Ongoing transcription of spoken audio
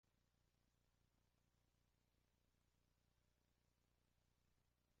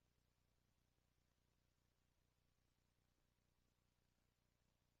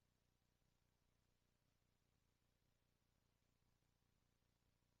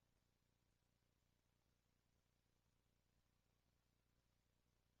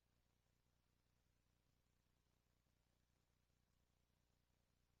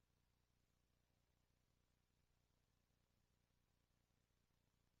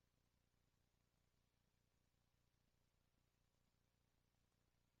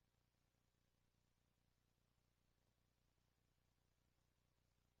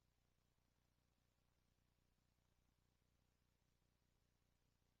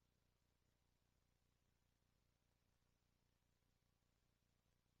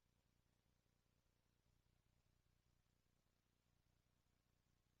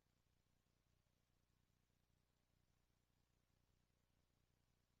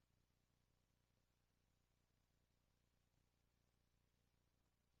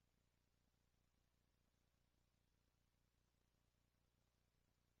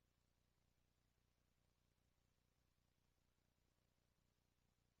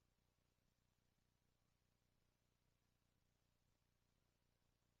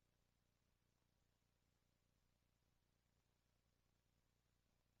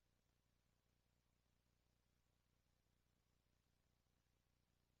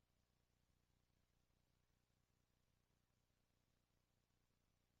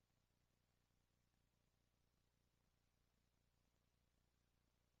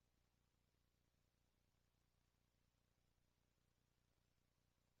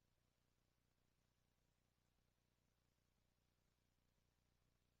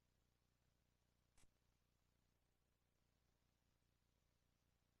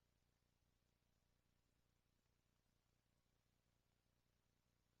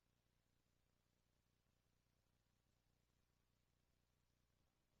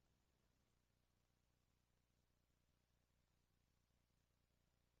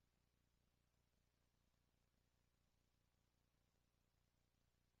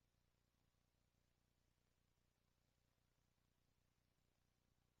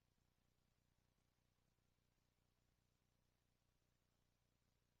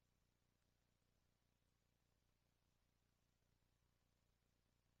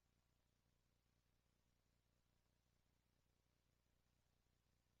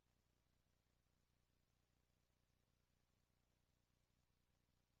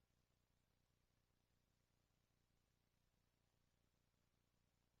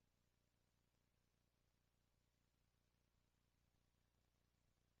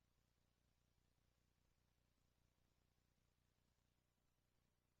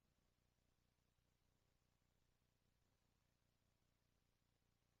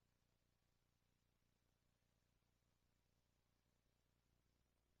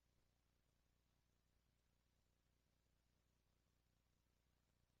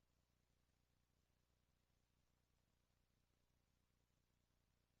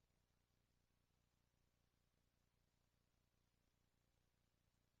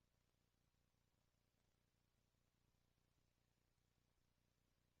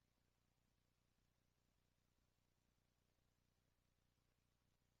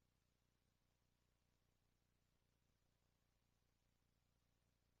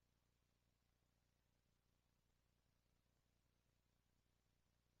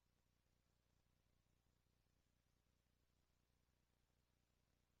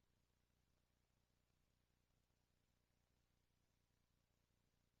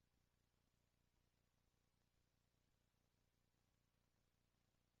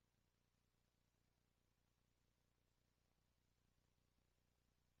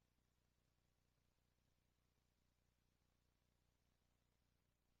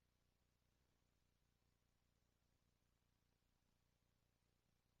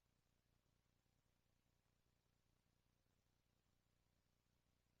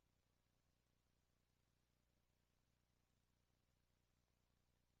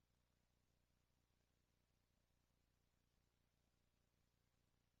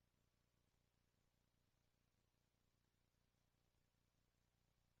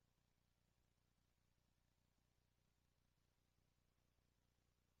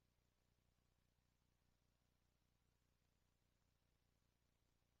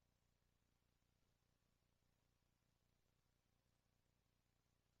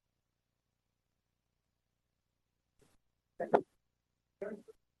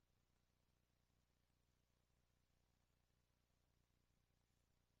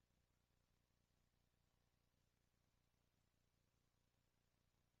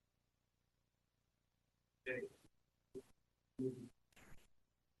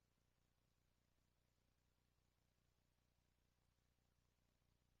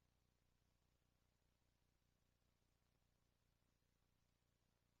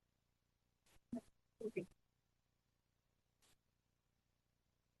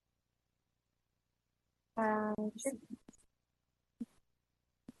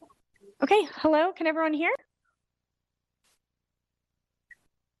Okay, hello, can everyone hear?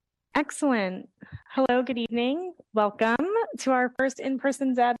 Excellent. Hello, good evening. Welcome to our first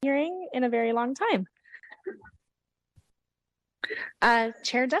in-person ZAB hearing in a very long time.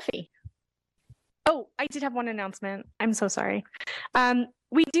 Chair Duffy. Oh, I did have one announcement. I'm so sorry.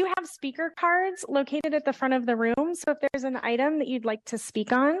 We do have speaker cards located at the front of the room. So if there's an item that you'd like to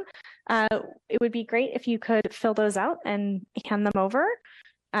speak on, it would be great if you could fill those out and hand them over.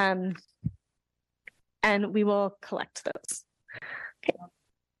 And we will collect those. Okay.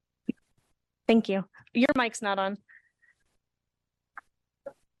 Thank you. Your mic's not on.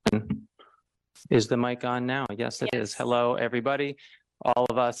 Is the mic on now? Yes, it is. Hello, everybody. All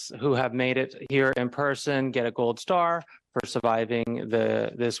of us who have made it here in person get a gold star for surviving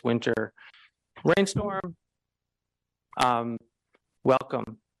this winter rainstorm.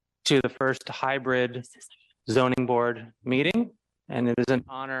 Welcome to the first hybrid zoning board meeting, and it is an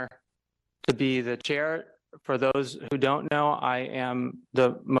honor to be the chair. For those who don't know, I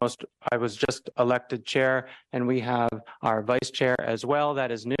was just elected chair, and we have our vice chair as well.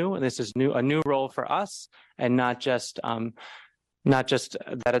 That is new, and this is a new role for us, and not just that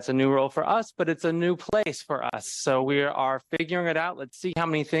it's a new role for us, but it's a new place for us. So we are figuring it out. Let's see how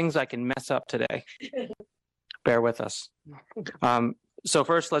many things I can mess up today. Bear with us. So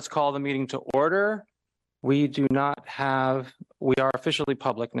first, let's call the meeting to order. We are officially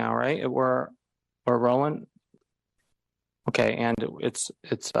public now, right? We're rolling. Okay, and it's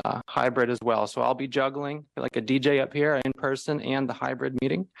hybrid as well. So I'll be juggling like a DJ up here in person and the hybrid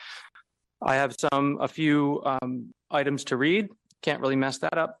meeting. I have a few items to read. Can't really mess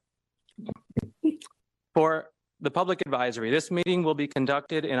that up. For the public advisory, this meeting will be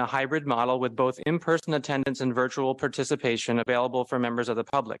conducted in a hybrid model with both in-person attendance and virtual participation available for members of the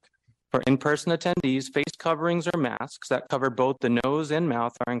public. For in-person attendees, face coverings or masks that cover both the nose and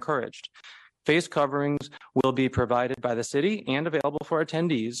mouth are encouraged. Face coverings will be provided by the city and available for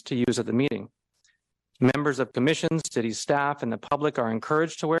attendees to use at the meeting. Members of commissions, city staff, and the public are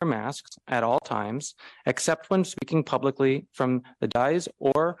encouraged to wear masks at all times, except when speaking publicly from the dais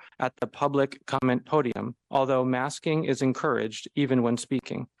or at the public comment podium, although masking is encouraged even when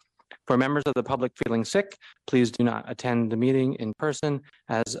speaking. For members of the public feeling sick, please do not attend the meeting in person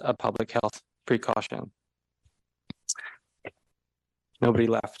as a public health precaution. Nobody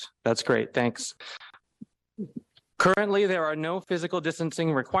left. That's great. Thanks. Currently, there are no physical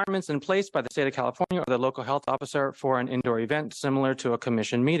distancing requirements in place by the state of California or the local health officer for an indoor event similar to a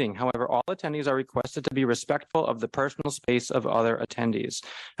commission meeting. However, all attendees are requested to be respectful of the personal space of other attendees.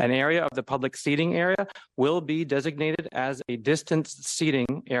 An area of the public seating area will be designated as a distanced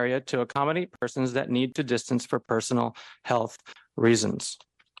seating area to accommodate persons that need to distance for personal health reasons.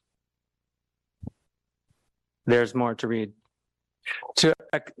 There's more to read. To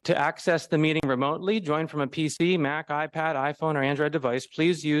access the meeting remotely, join from a PC, Mac, iPad, iPhone, or Android device.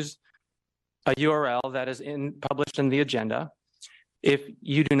 Please use a URL that is published in the agenda. If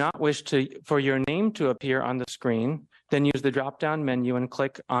you do not wish for your name to appear on the screen, then use the drop-down menu and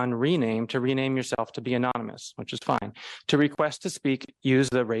click on Rename to rename yourself to be anonymous, which is fine. To request to speak, use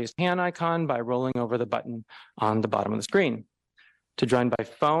the raised hand icon by rolling over the button on the bottom of the screen. To join by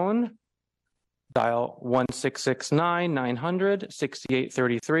phone, dial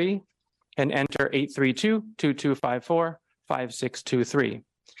 1-669-900-6833 and enter 832-2254-5623.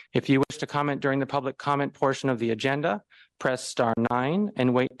 If you wish to comment during the public comment portion of the agenda, press star 9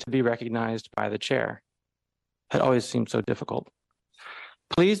 and wait to be recognized by the chair. That always seems so difficult.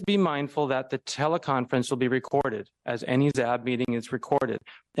 Please be mindful that the teleconference will be recorded, as any ZAB meeting is recorded,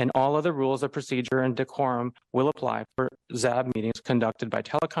 and all other rules of procedure and decorum will apply for ZAB meetings conducted by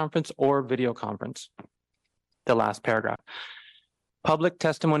teleconference or video conference. The last paragraph. Public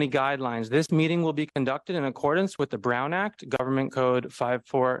testimony guidelines. This meeting will be conducted in accordance with the Brown Act, Government Code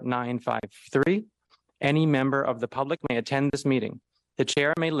 54953. Any member of the public may attend this meeting. The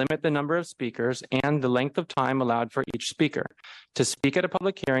chair may limit the number of speakers and the length of time allowed for each speaker. To speak at a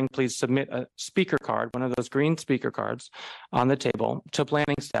public hearing, please submit a speaker card, one of those green speaker cards, on the table to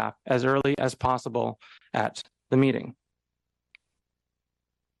planning staff as early as possible at the meeting.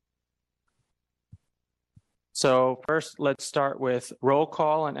 So first, let's start with roll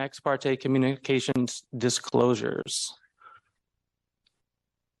call and ex parte communications disclosures.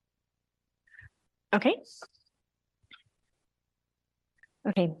 Okay.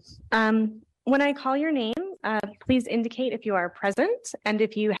 Okay. When I call your name, please indicate if you are present and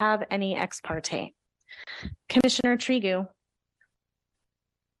if you have any ex parte. Commissioner Trigu.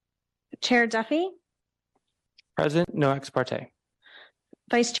 Chair Duffy. Present, no ex parte.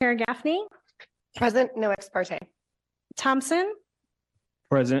 Vice Chair Gaffney. Present, no ex parte. Thompson.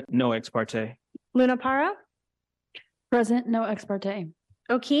 Present, no ex parte. Lunapara. Present, no ex parte.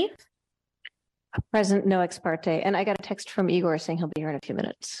 O'Keefe. Present, no ex parte. And I got a text from Igor saying he'll be here in a few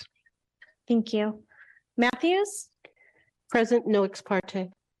minutes. Thank you. Matthews. Present, no ex parte.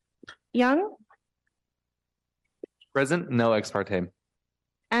 Young. Present, no ex parte.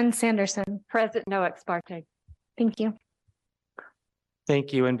 And Sanderson. Present, no ex parte. Thank you.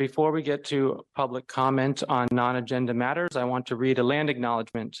 Thank you. And before we get to public comment on non-agenda matters, I want to read a land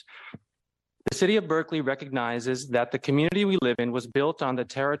acknowledgement. The city of Berkeley recognizes that the community we live in was built on the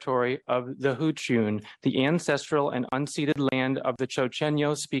territory of the Huchun, the ancestral and unceded land of the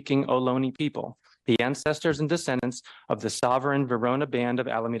Chochenyo-speaking Ohlone people, the ancestors and descendants of the sovereign Verona Band of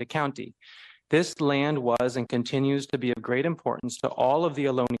Alameda County. This land was and continues to be of great importance to all of the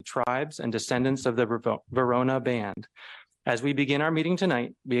Ohlone tribes and descendants of the Verona Band. As we begin our meeting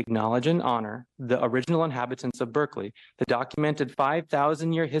tonight, we acknowledge and honor the original inhabitants of Berkeley, the documented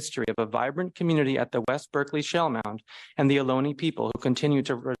 5,000-year history of a vibrant community at the West Berkeley Shell Mound, and the Ohlone people who continue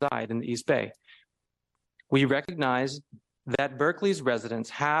to reside in the East Bay. We recognize that Berkeley's residents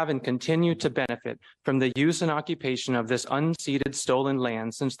have and continue to benefit from the use and occupation of this unceded stolen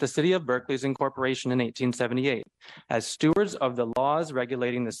land since the city of Berkeley's incorporation in 1878. As stewards of the laws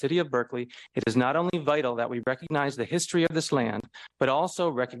regulating the city of Berkeley, it is not only vital that we recognize the history of this land, but also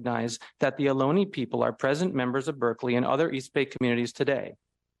recognize that the Ohlone people are present members of Berkeley and other East Bay communities today.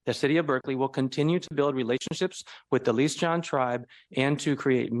 The city of Berkeley will continue to build relationships with the Least John tribe and to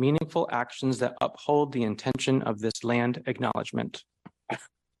create meaningful actions that uphold the intention of this land acknowledgement.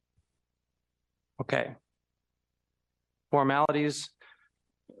 Okay. Formalities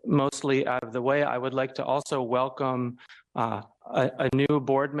mostly out of the way. I would like to also welcome a new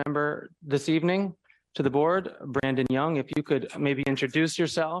board member this evening to the board, Brandon Young. If you could maybe introduce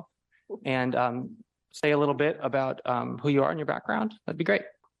yourself and say a little bit about who you are and your background, that'd be great.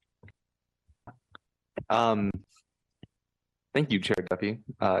 Thank you, Chair Duffy.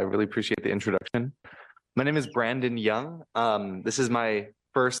 I really appreciate the introduction. My name is Brandon Young. This is my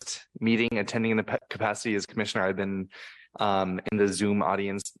first meeting attending in the capacity as commissioner. I've been in the Zoom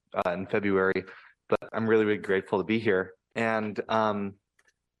audience in February, but I'm really, really grateful to be here. And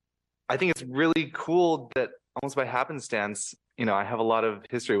I think it's really cool that almost by happenstance, you know, I have a lot of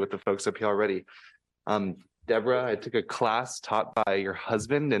history with the folks up here already. Deborah, I took a class taught by your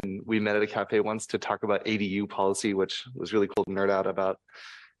husband, and we met at a cafe once to talk about ADU policy, which was really cool to nerd out about.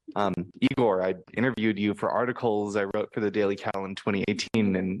 Igor, I interviewed you for articles I wrote for the Daily Cal in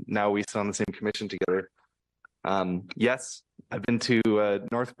 2018, and now we sit on the same commission together. Yes, I've been to a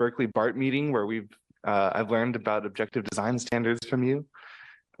North Berkeley BART meeting where I've learned about objective design standards from you.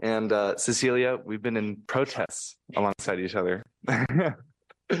 And Cecilia, we've been in protests alongside each other.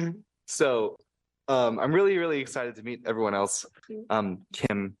 So I'm really, really excited to meet everyone else.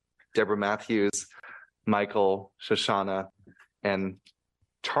 Kim, Deborah Matthews, Michael, Shoshana, and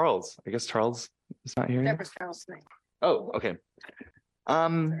Charles. I guess Charles is not here. Deborah's Charles tonight. Oh, okay.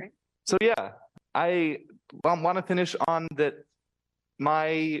 So yeah, I want to finish on that.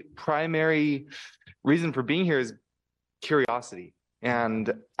 My primary reason for being here is curiosity.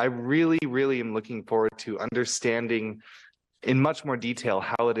 And I really, really am looking forward to understanding in much more detail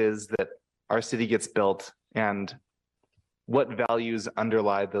how it is that our city gets built and what values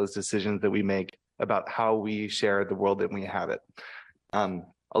underlie those decisions that we make about how we share the world that we inhabit. I'll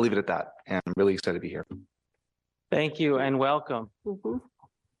leave it at that, and I'm really excited to be here. Thank you and welcome.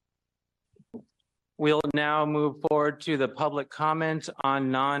 We'll now move forward to the public comment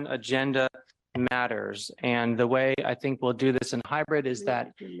on non-agenda matters. And the way I think we'll do this in hybrid is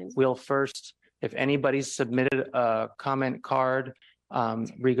that we'll first, if anybody's submitted a comment card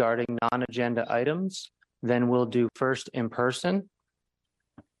regarding non-agenda items, then we'll do first in person.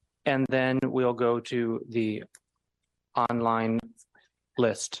 And then we'll go to the online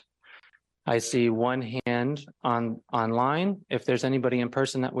list. I see one hand online. If there's anybody in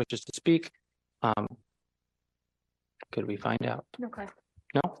person that wishes to speak, could we find out? Okay.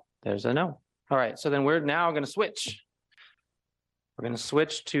 No, there's a no. All right, so then we're now going to switch. We're going to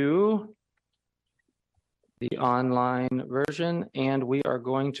switch to the online version, and we are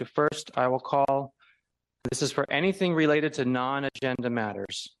going to first, I will call This is for anything related to non-agenda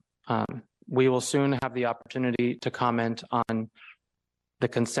matters. We will soon have the opportunity to comment on the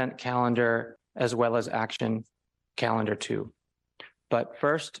consent calendar as well as action calendar 2. But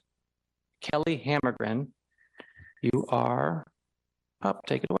first, Kelly Hammergren, you are up.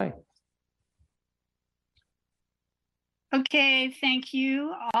 Take it away. Okay, thank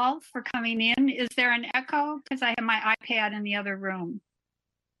you all for coming in. Is there an echo? Because I have my iPad in the other room.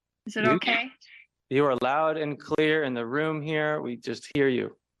 Is it okay? You are loud and clear in the room here. We just hear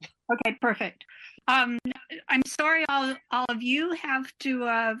you. Okay, perfect. I'm sorry all of you have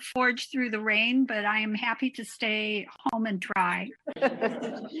to forge through the rain, but I am happy to stay home and dry.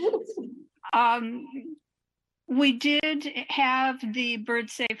 We did have the bird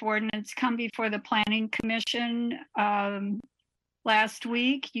safe ordinance come before the Planning Commission last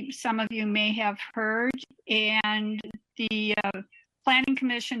week. Some of you may have heard, and the Planning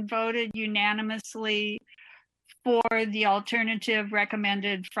Commission voted unanimously for the alternative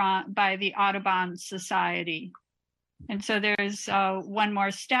recommended by the Audubon Society. And so there's one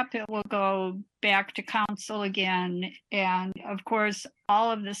more step. It will go back to council again. And of course,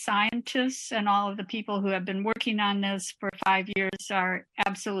 all of the scientists and all of the people who have been working on this for 5 years are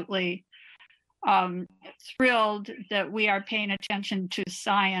absolutely thrilled that we are paying attention to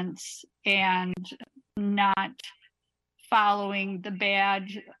science and not following the bad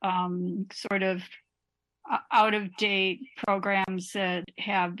sort of out-of-date programs that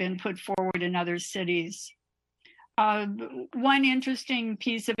have been put forward in other cities. One interesting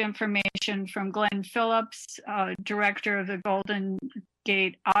piece of information from Glenn Phillips, director of the Golden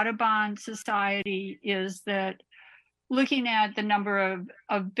Gate Audubon Society, is that looking at the number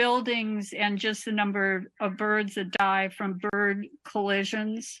of buildings and just the number of birds that die from bird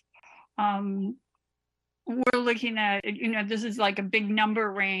collisions, we're looking at, this is like a big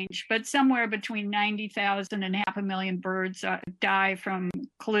number range, but somewhere between 90,000 and 500,000 birds die from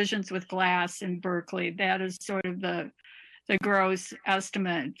collisions with glass in Berkeley. That is sort of the gross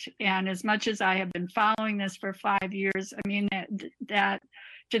estimate. And as much as I have been following this for 5 years, I mean, that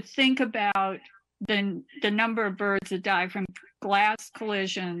to think about the number of birds that die from glass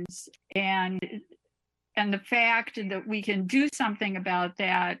collisions and the fact that we can do something about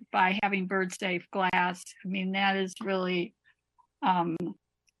that by having bird safe glass, I mean, that is really,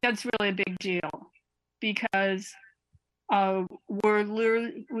 that's really a big deal, because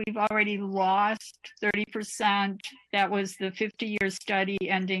we've already lost 30%. That was the 50-year study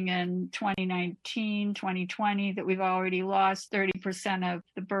ending in 2019, 2020, that we've already lost 30% of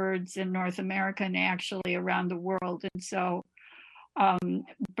the birds in North America and actually around the world. And so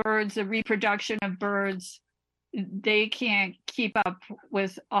birds, the reproduction of birds, they can't keep up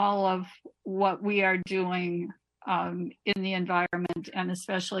with all of what we are doing in the environment, and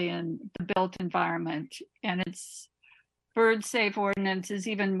especially in the built environment. And it's bird safe ordinance is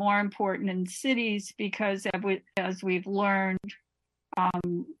even more important in cities because as we've learned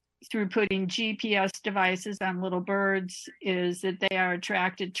through putting GPS devices on little birds, is that they are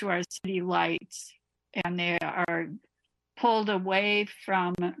attracted to our city lights and they are pulled away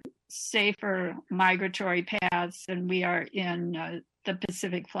from safer migratory paths, and we are in the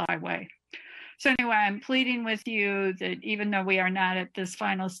Pacific Flyway. So anyway, I'm pleading with you that even though we are not at this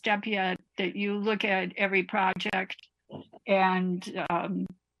final step yet, that you look at every project and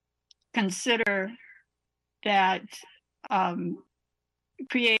consider that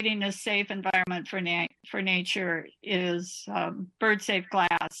creating a safe environment for nature is bird safe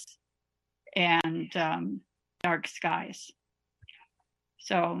glass and dark skies.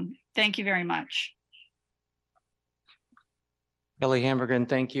 So thank you very much. Kelly Hamburgen,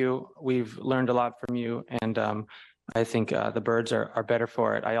 thank you. We've learned a lot from you, and I think the birds are better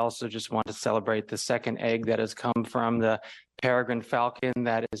for it. I also just want to celebrate the second egg that has come from the peregrine falcon.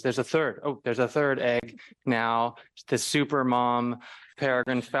 There's a third egg now. The super mom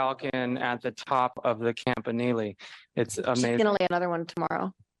peregrine falcon at the top of the Campanile. It's amazing. She's gonna lay another one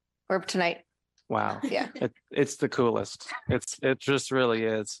tomorrow or tonight. Wow. Yeah. It's the coolest. It just really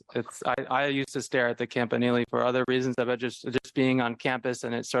is. I used to stare at the Campanile for other reasons about just being on campus,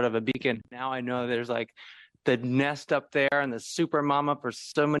 and it's sort of a beacon. Now I know there's like the nest up there, and the super mama for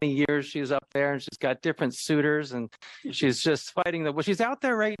so many years she's up there, and she's got different suitors, and she's just fighting she's out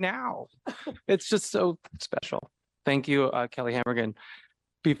there right now. It's just so special. Thank you, Kelly Hammergen.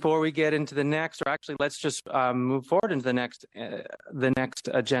 Before we get into the next, or actually let's just move forward into the next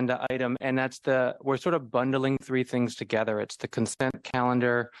agenda item, and that's we're sort of bundling three things together. It's the consent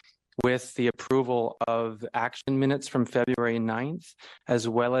calendar with the approval of action minutes from February 9th, as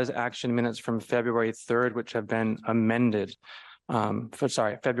well as action minutes from February 3rd, which have been amended.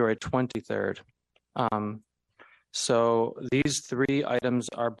 February 23rd. So these three items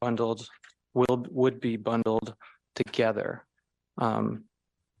are bundled, would be bundled together.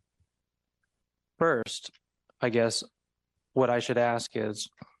 First, I guess what I should ask is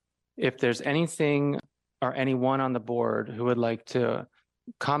if there's anything or anyone on the board who would like to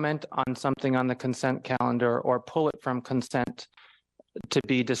comment on something on the consent calendar or pull it from consent to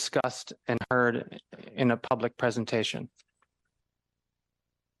be discussed and heard in a public presentation.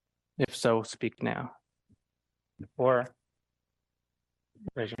 If so, speak now. Or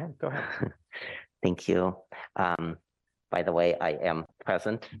raise your hand, go ahead. Thank you. By the way, I am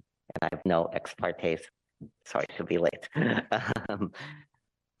present and I have no ex partes. Sorry to be late.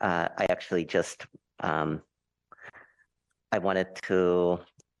 I actually just, I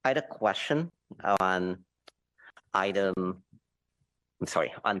had a question on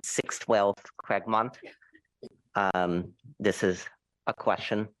on 612 Craigmont. This is a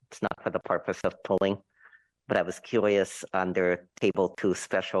question. It's not for the purpose of pulling, but I was curious under table 2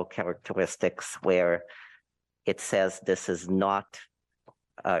 special characteristics where it says this is not,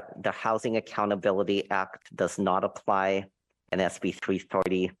 the Housing Accountability Act does not apply, and SB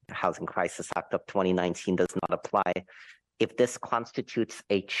 330, the Housing Crisis Act of 2019 does not apply. If this constitutes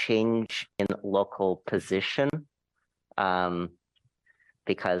a change in local position,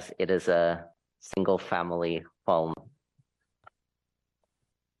 because it is a single family home.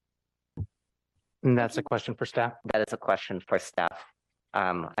 And that's a question for staff. That is a question for staff.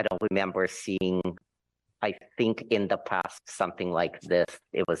 I don't remember seeing, I think in the past, something like this.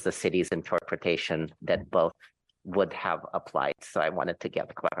 It was the city's interpretation that both would have applied. So I wanted to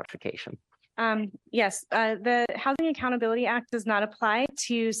get clarification. Yes, the Housing Accountability Act does not apply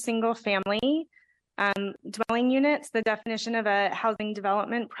to single family dwelling units. The definition of a housing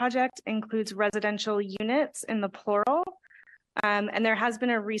development project includes residential units in the plural. And there has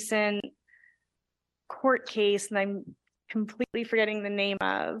been a recent court case, and I'm completely forgetting the name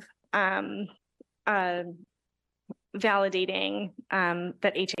of, validating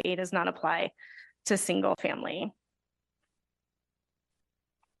that HAA does not apply to single family.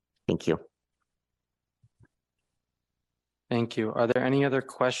 Thank you. Thank you. Are there any other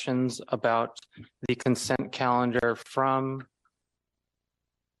questions about the consent calendar from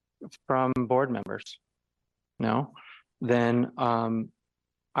board members? No? Then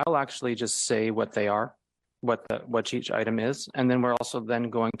I'll actually just say what they are, what each item is, and then we're also then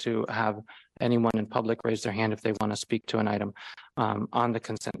going to have anyone in public raise their hand if they want to speak to an item on the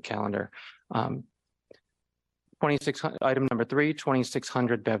consent calendar. 2600, item number 3,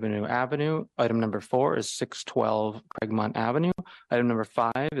 2600 Bevenue Avenue. Item number 4 is 612 Craigmont Avenue. Item number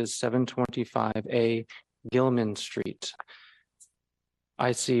 5 is 725A Gilman Street.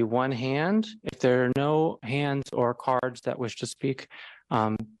 I see one hand. If there are no hands or cards that wish to speak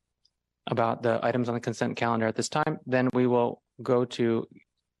about the items on the consent calendar at this time, then we will go to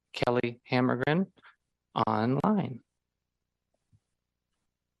Kelly Hammergren online.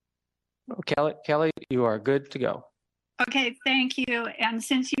 Kelly, you are good to go. Okay, thank you. And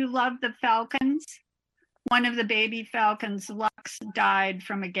since you love the Falcons, one of the baby Falcons, Lux, died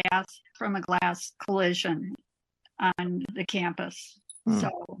from a glass collision on the campus. So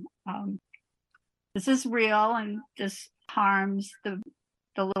this is real, and this harms the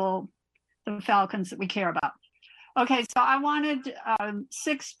Falcons that we care about. Okay, so I wanted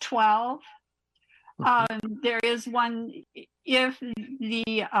 612. There is one, if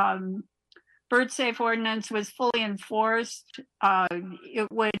the bird safe ordinance was fully enforced, it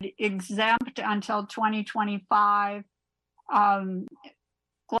would exempt until 2025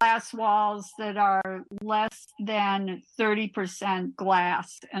 glass walls that are less than 30%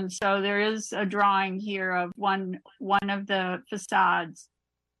 glass. And so there is a drawing here of one of the facades,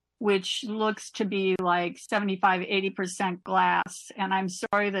 which looks to be like 75–80% glass. And I'm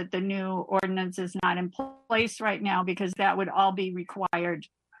sorry that the new ordinance is not in place right now, because that would all be required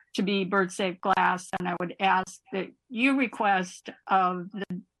to be bird safe glass. And I would ask that you request of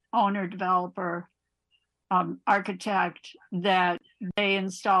the owner, developer, architect, that they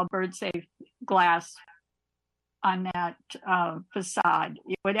install bird safe glass on that facade.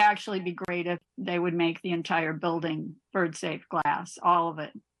 It would actually be great if they would make the entire building bird safe glass, all of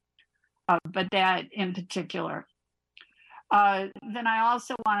it. But that in particular. Then I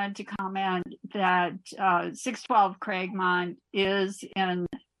also wanted to comment that 612 Craigmont is in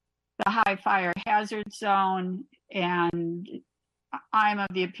the high fire hazard zone, and I'm of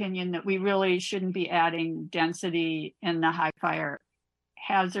the opinion that we really shouldn't be adding density in the high fire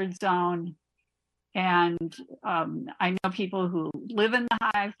hazard zone. And I know people who live in the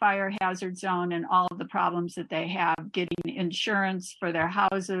high fire hazard zone and all of the problems that they have getting insurance for their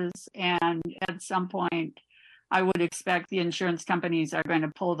houses. And at some point, I would expect the insurance companies are going to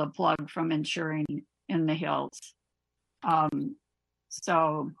pull the plug from insuring in the hills.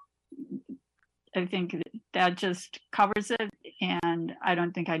 So I think that just covers it. And I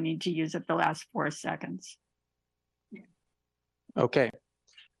don't think I need to use up the last 4 seconds. Okay.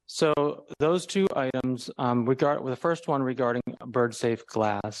 So those two items, the first one regarding bird safe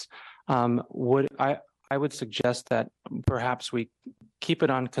glass, I would suggest that perhaps we keep it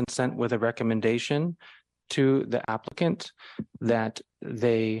on consent with a recommendation to the applicant that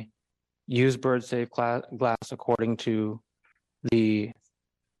they use bird safe glass according to the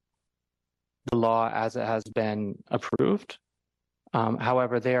law as it has been approved.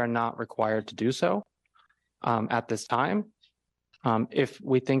 However, they are not required to do so at this time. If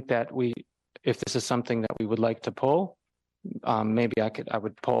we think that if this is something that we would like to pull, maybe I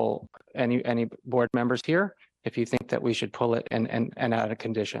would poll any board members here if you think that we should pull it and add a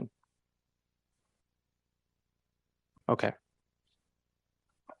condition. Okay.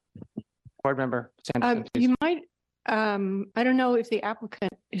 Board member Sanderson, please. You might, I don't know if the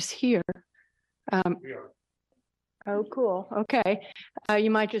applicant is here. Oh, cool. Okay. You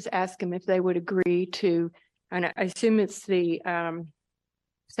might just ask them if they would agree to, and I assume it's the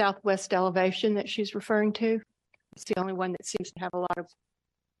southwest elevation that she's referring to. It's the only one that seems to have a lot of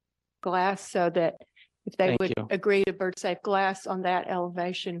glass, so that if they would agree to bird safe glass on that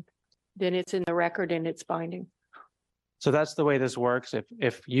elevation, then it's in the record and it's binding. So that's the way this works.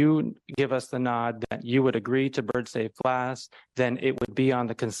 If you give us the nod that you would agree to bird safe glass, then it would be on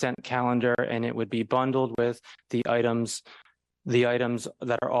the consent calendar and it would be bundled with the items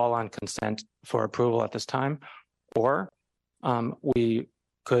that are all on consent for approval at this time. Or we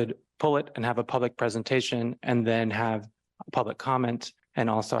could pull it and have a public presentation and then have a public comment and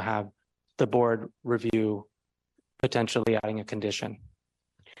also have the board review potentially adding a condition.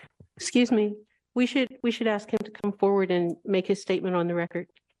 Excuse me. We should ask him to come forward and make his statement on the record.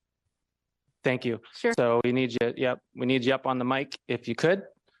 Thank you. Sure. So we need you. Yep. We need you up on the mic if you could.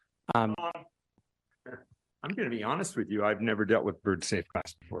 I'm going to be honest with you. I've never dealt with bird safe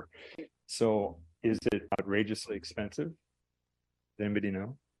glass before. So is it outrageously expensive? Does anybody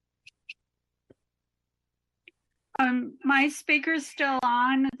know? My speaker's still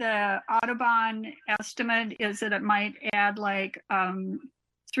on. The Audubon estimate is that it might add like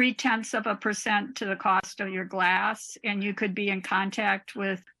 0.3% to the cost of your glass, and you could be in contact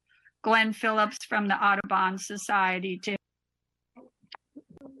with Glenn Phillips from the Audubon Society to.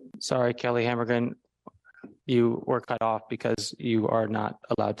 Sorry, Kelly Hammergren, you were cut off because you are not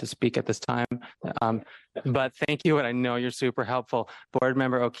allowed to speak at this time. But thank you, and I know you're super helpful. Board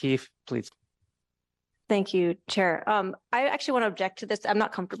Member O'Keefe, please. Thank you, Chair. I actually want to object to this. I'm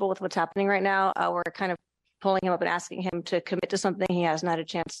not comfortable with what's happening right now. We're kind of pulling him up and asking him to commit to something he hasn't had a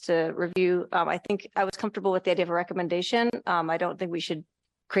chance to review. I think I was comfortable with the idea of a recommendation. I don't think we should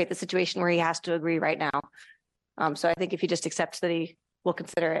create the situation where he has to agree right now. So I think if he just accepts that he will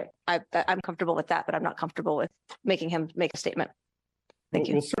consider it, I'm comfortable with that, but I'm not comfortable with making him make a statement. Thank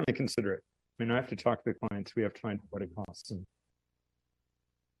you. We'll certainly consider it. I mean, I have to talk to the clients. We have to find what it costs.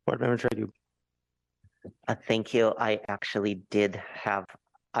 Board Member Tradu. Thank you. I actually did have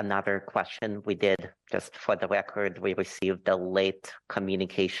another question. We did, just for the record, we received a late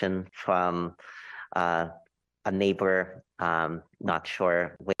communication from a neighbor, not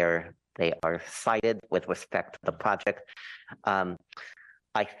sure where they are cited with respect to the project.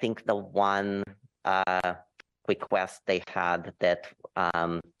 I think the one request they had that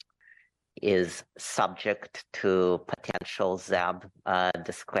is subject to potential ZAB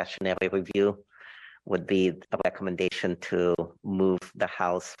discretionary review would be a recommendation to move the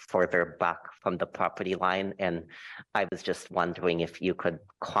house further back from the property line. And I was just wondering if you could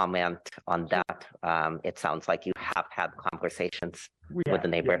comment on that. It sounds like you have had conversations with the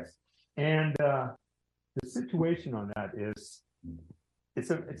neighbor. Yes. And the situation on that is, it's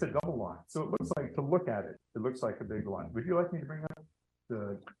a double lot. So it looks like, to look at it, it looks like a big lot. Would you like me to bring up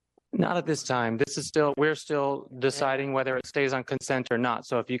the? Not at this time. We're still deciding whether it stays on consent or not.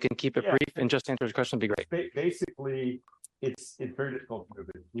 So if you can keep it brief and just answer the question, would be great. Basically, it's very difficult to move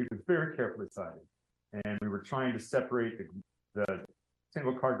it. We were very carefully decided, and we were trying to separate the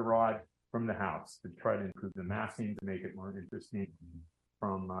single car garage from the house to try to improve the massing to make it more interesting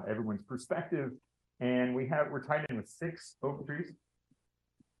from everyone's perspective. And we're tied in with 6 oak trees.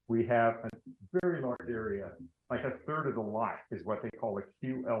 We have a very large area, like a third of the lot is what they call a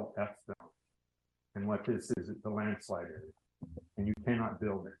QLF zone. And what this is the landslide area. And you cannot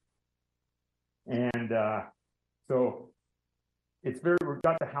build it. And so it's we've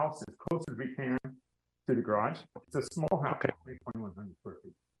got the house as close as we can to the garage. It's a small house, 2,100 square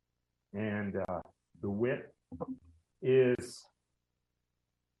feet. And the width is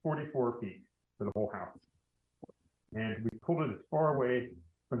 44 feet for the whole house. And we pulled it as far away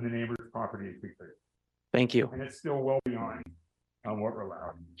from the neighbor's property as we could. Thank you. And it's still well beyond what we're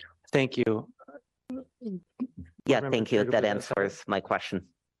allowed. Thank you. Yeah, Remember thank you. to That put answers my question.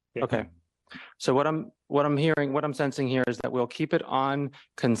 Okay. So what I'm hearing, what I'm sensing here is that we'll keep it on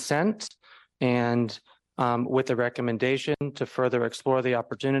consent and with the recommendation to further explore the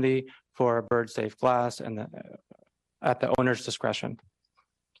opportunity for a bird safe glass and at the owner's discretion.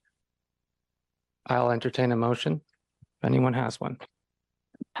 I'll entertain a motion if anyone has one.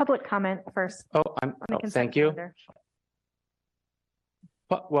 Public comment first. Oh, on the consent thank you. calendar.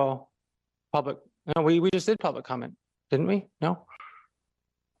 But, well, no, we just did public comment, didn't we? No?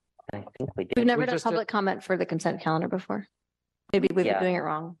 I think we We've did. never We done just did- public comment for the consent calendar before. Maybe we've been Yeah. doing it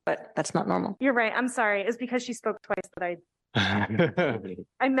wrong, but that's not normal. You're right. I'm sorry. It's because she spoke twice that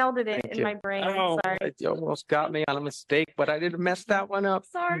I melded it Thank in you. my brain. Oh, Sorry. you almost got me on a mistake, but I didn't mess that one up.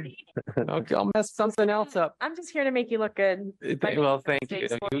 Sorry. Okay, I'll mess something else up. I'm just here to make you look good. Well, thank you.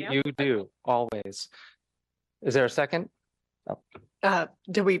 mistakes for you. You do, always. Is there a second?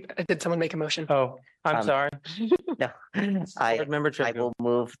 Did someone make a motion? Oh, I'm Um, sorry. No, I, Board Member I Trigger. will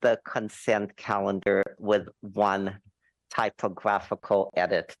move the consent calendar with one typographical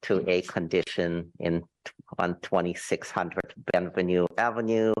edit to a condition on 2600 Benvenue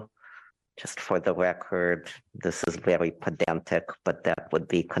Avenue. Just for the record, this is very pedantic, but that would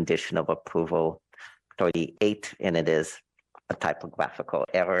be condition of approval 38, and it is a typographical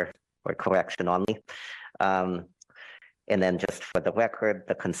error or correction only. And then just for the record,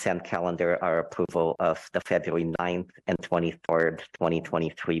 the consent calendar are approval of the February 9th and 23rd,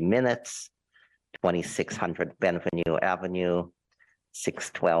 2023 minutes, 2600 Benvenue Avenue,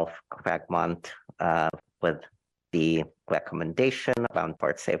 612 Cragmont, with the recommendation around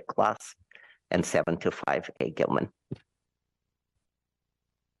bird safe glass, and 725 A Gilman.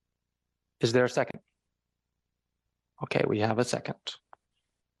 Is there a second? Okay, we have a second.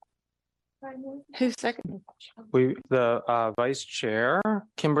 Who's second? The Vice Chair,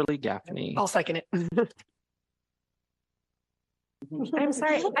 Kimberly Gaffney. I'll second it. I'm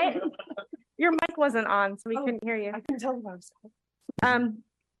sorry. Your mic wasn't on, so we couldn't hear you. I can tell you what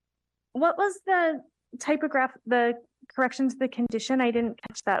What was the the correction to the condition? I didn't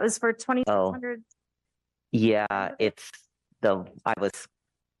catch that. It was for 2600. Yeah, I was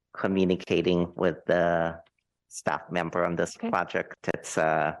communicating with the staff member on this Okay. project.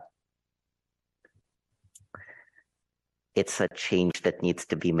 It's a change that needs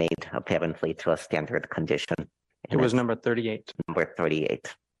to be made apparently to a standard condition. It was and number 38, it's number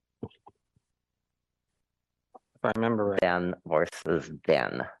 38, if I remember right. then versus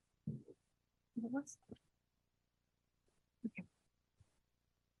then.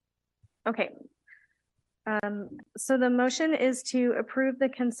 Okay. So the motion is to approve the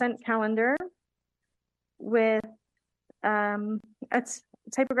consent calendar with a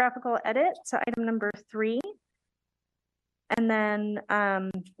typographical edit to item number 3. And then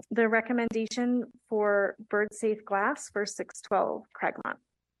the recommendation for bird safe glass for 612 Cragmont.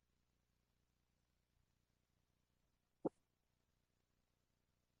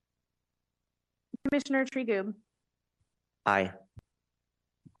 Commissioner Trigub, Aye.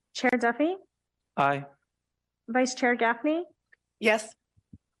 Chair Duffy, Aye. Vice Chair Gaffney, Yes.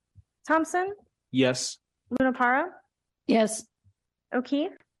 Thompson, Yes. Lunapara, Yes.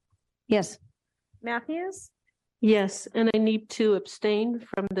 O'Keefe, Yes. Matthews, Yes, and I need to abstain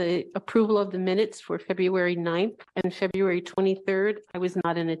from the approval of the minutes for February 9th and February 23rd. I was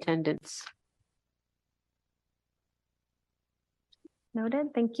not in attendance.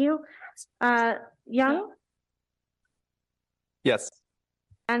 noted, thank you. Young Yes.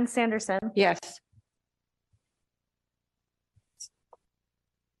 and Sanderson. Yes.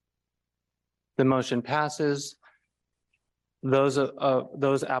 The motion passes. Those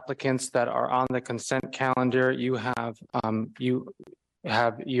applicants that are on the consent calendar, you have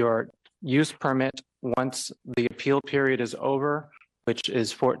your use permit once the appeal period is over, which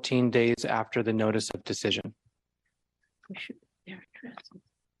is 14 days after the notice of decision.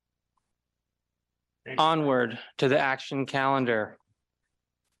 Onward to the action calendar.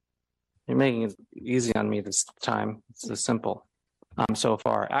 You're making it easy on me this time. It's this simple. So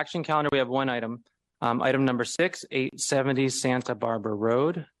far, action calendar, we have one item. Item number 6, 870 Santa Barbara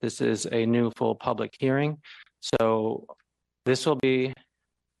Road. This is a new full public hearing. So this will be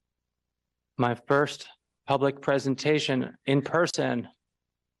my first public presentation in person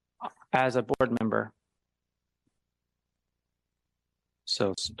as a board member.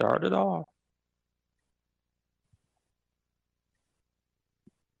 So start it off.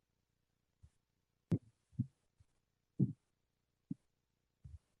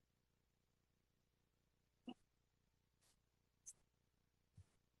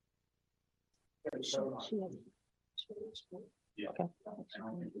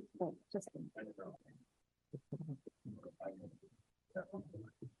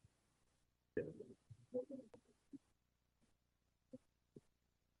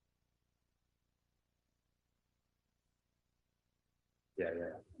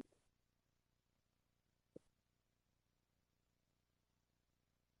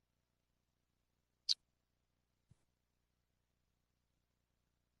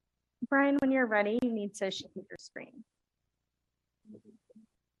 Brian, when you're ready, you need to share your screen.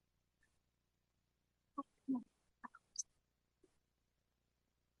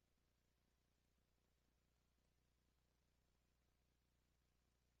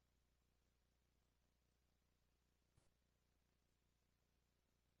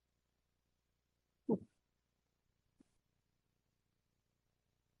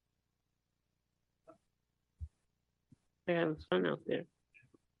 They're having fun out there.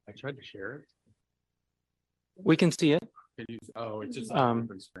 I tried to share it. We can see it. Oh, it's just on a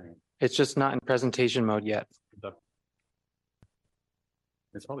different screen. It's just not in presentation mode yet.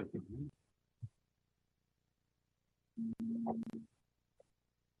 It's probably.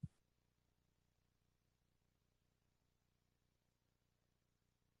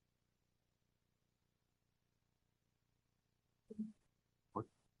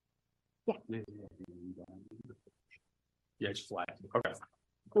 Yeah. Yeah, it's flat. Okay.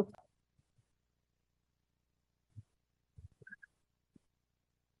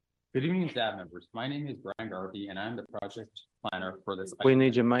 Good evening, ZAB members. My name is Brian Garvey, and I'm the project planner for this. We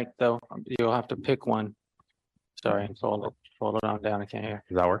need your mic though. You'll have to pick one. Sorry, fold it on down. I can't hear.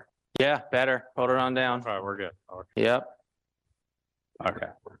 Does that work? Yeah, better. Hold it on down. All right, we're good. Yep. Okay.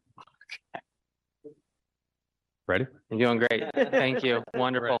 Ready? You're doing great. Thank you.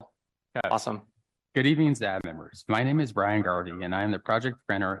 Wonderful. Okay. Awesome. Good evening, ZAB members. My name is Brian Garvey, and I am the project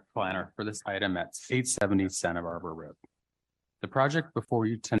planner for this item at 870 Santa Barbara Road. The project before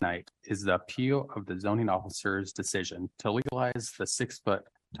you tonight is the appeal of the zoning officer's decision to legalize the 6-foot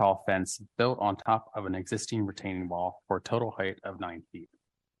tall fence built on top of an existing retaining wall for a total height of 9 feet.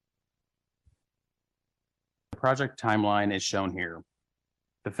 The project timeline is shown here.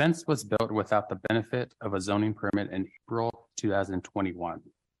 The fence was built without the benefit of a zoning permit in April 2021.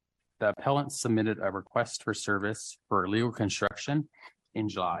 The appellant submitted a request for service for legal construction in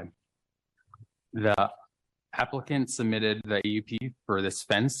July. The applicant submitted the AUP for this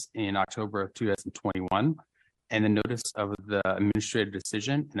fence in October of 2021, and the notice of the administrative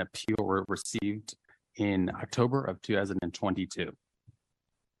decision and appeal were received in October of 2022.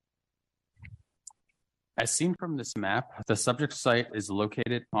 As seen from this map, the subject site is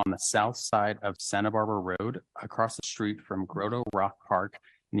located on the south side of Santa Barbara Road, across the street from Grotto Rock Park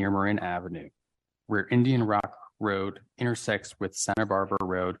near Marin Avenue, where Indian Rock Road intersects with Santa Barbara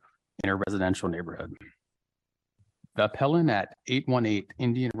Road in a residential neighborhood. The appellant at 818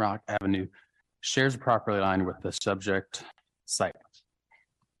 Indian Rock Avenue shares a property line with the subject site.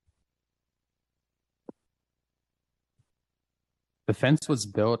 The fence was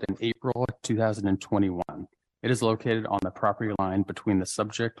built in April 2021. It is located on the property line between the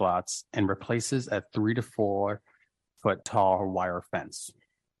subject lots and replaces a 3 to 4 foot tall wire fence.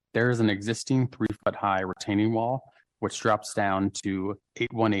 There is an existing 3-foot high retaining wall, which drops down to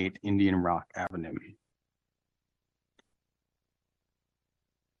 818 Indian Rock Avenue.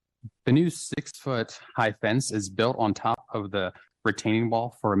 The new 6-foot high fence is built on top of the retaining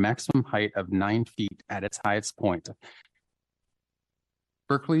wall for a maximum height of 9 feet at its highest point.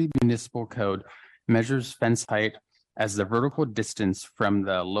 Berkeley Municipal Code measures fence height as the vertical distance from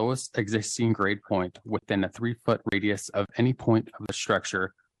the lowest existing grade point within a 3-foot radius of any point of the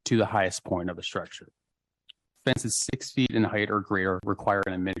structure to the highest point of the structure. Fences 6 feet in height or greater require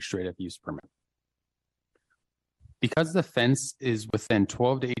an administrative use permit. Because the fence is within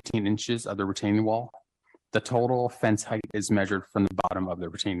 12 to 18 inches of the retaining wall, the total fence height is measured from the bottom of the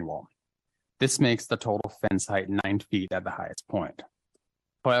retaining wall. This makes the total fence height 9 feet at the highest point.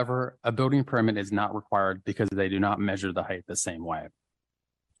 However, a building permit is not required because they do not measure the height the same way.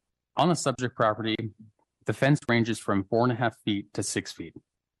 On the subject property, the fence ranges from 4.5 feet to 6 feet.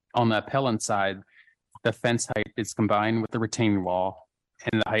 On the appellant side, the fence height is combined with the retaining wall,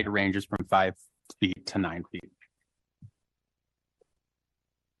 and the height ranges from 5 feet to 9 feet.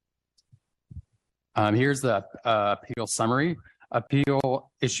 Here's the appeal summary.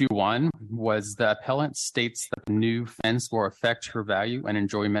 Appeal issue 1 was the appellant states that the new fence will affect her value and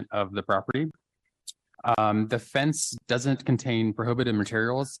enjoyment of the property. The fence doesn't contain prohibited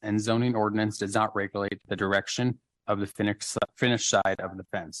materials and zoning ordinance does not regulate the direction of the finished side of the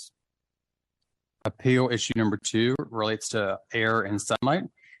fence. Appeal issue number 2 relates to air and sunlight.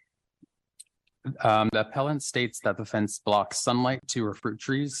 The appellant states that the fence blocks sunlight to her fruit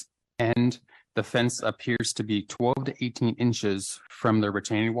trees and the fence appears to be 12 to 18 inches from the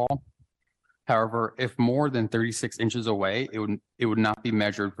retaining wall. However, if more than 36 inches away, it would not be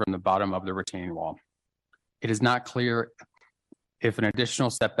measured from the bottom of the retaining wall. It is not clear if an additional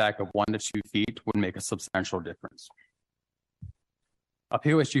setback of 1 to 2 feet would make a substantial difference.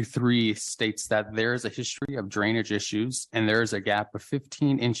 Appeal issue 3 states that there is a history of drainage issues and there is a gap of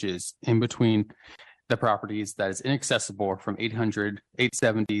 15 inches in between the properties that is inaccessible from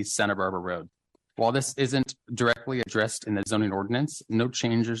 870 Santa Barbara Road. While this isn't directly addressed in the zoning ordinance, no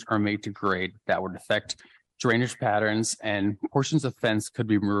changes are made to grade that would affect drainage patterns and portions of fence could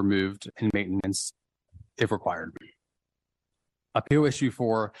be removed and maintenance if required. Appeal issue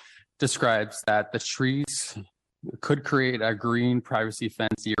 4 describes that the trees could create a green privacy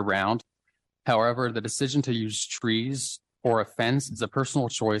fence year round. However, the decision to use trees or a fence is a personal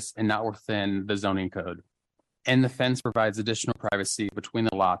choice and not within the zoning code. And the fence provides additional privacy between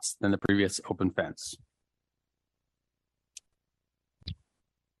the lots than the previous open fence.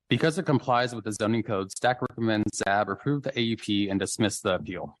 Because it complies with the zoning code, staff recommends ZAB approve the AUP and dismiss the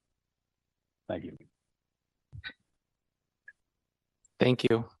appeal. Thank you. Thank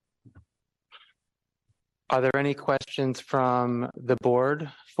you. Are there any questions from the board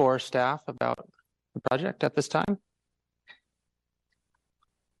for staff about the project at this time?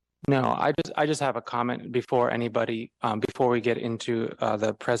 No, I just have a comment before anybody, before we get into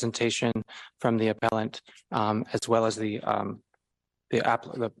the presentation from the appellant, as well as the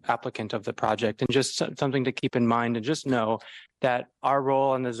applicant of the project, and just something to keep in mind, and just know that our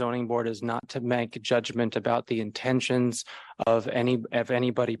role on the zoning board is not to make judgment about the intentions of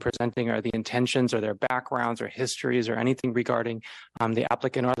anybody presenting, or the intentions or their backgrounds or histories or anything regarding the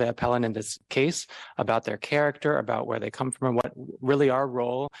applicant or the appellant in this case, about their character, about where they come from, and what really our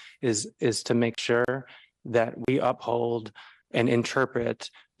role is to make sure that we uphold and interpret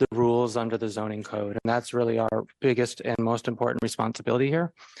the rules under the zoning code. And that's really our biggest and most important responsibility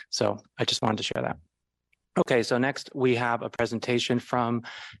here. So I just wanted to share that. Okay, so next we have a presentation from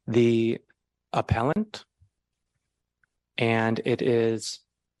the appellant. And it is,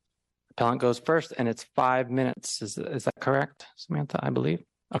 appellant goes first and it's 5 minutes. Is that correct, Samantha, I believe?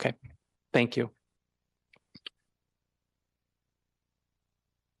 Okay, thank you.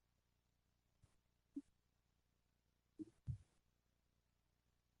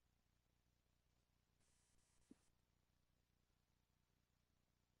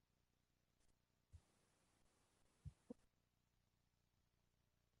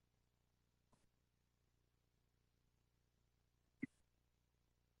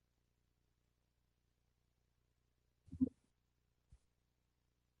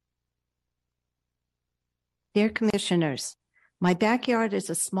 Dear Commissioners, my backyard is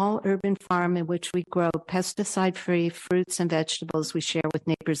a small urban farm in which we grow pesticide-free fruits and vegetables we share with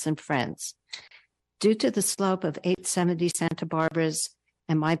neighbors and friends. Due to the slope of 870 Santa Barbara's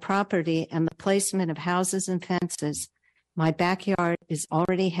and my property and the placement of houses and fences, my backyard is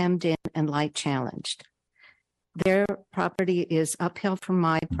already hemmed in and light challenged. Their property is uphill from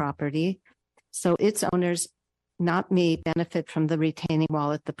my property, so its owners, not me, benefit from the retaining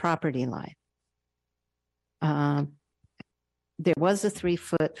wall at the property line. There was a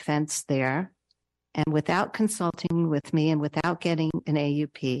 3-foot fence there, and without consulting with me and without getting an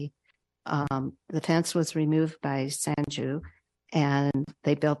AUP, the fence was removed by Sanju, and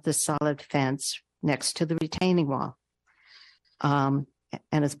they built this solid fence next to the retaining wall. And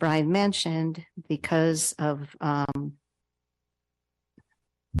as Brian mentioned, because of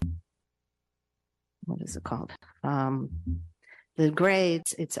what is it called? The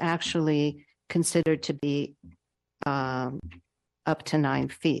grades, it's actually considered to be up to 9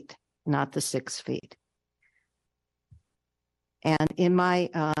 feet, not the 6 feet. And in my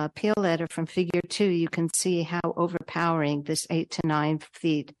appeal letter from figure 2, you can see how overpowering this 8 to 9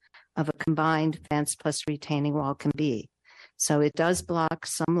 feet of a combined fence plus retaining wall can be. So it does block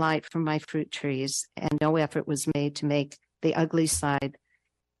some light from my fruit trees, and no effort was made to make the ugly side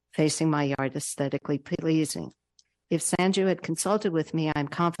facing my yard aesthetically pleasing. If Sanju had consulted with me, I'm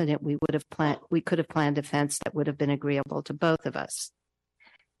confident we could have planned a fence that would have been agreeable to both of us.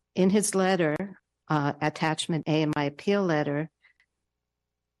 In his letter, attachment A in my appeal letter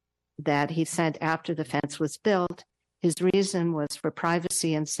that he sent after the fence was built, His reason was for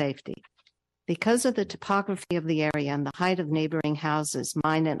privacy and safety. Because of the topography of the area and the height of neighboring houses,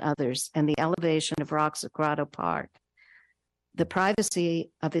 mine and others, and the elevation of rocks at Grotto Park, the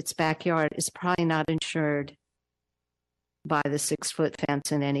privacy of its backyard is probably not ensured by the 6-foot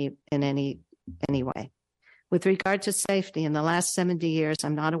fence in any way. With regard to safety, in the last 70 years,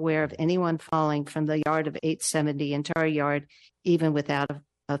 I'm not aware of anyone falling from the yard of 870 into our yard, even without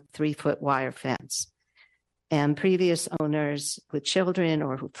a 3-foot wire fence. And previous owners with children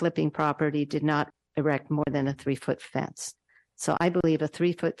or flipping property did not erect more than a 3-foot fence. So I believe a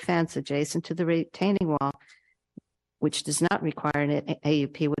 3-foot fence adjacent to the retaining wall, which does not require an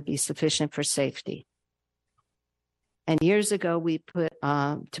AUP, would be sufficient for safety. And years ago, we put,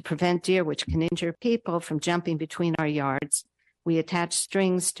 to prevent deer, which can injure people, from jumping between our yards, we attached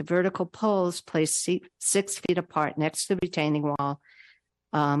strings to vertical poles placed 6 feet apart next to the retaining wall.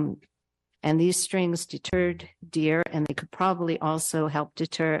 And these strings deterred deer, and they could probably also help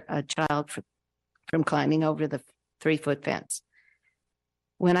deter a child from climbing over the 3-foot fence.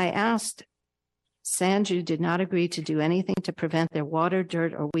 When I asked, Sanju did not agree to do anything to prevent their water,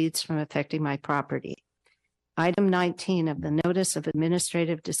 dirt, or weeds from affecting my property. Item 19 of the Notice of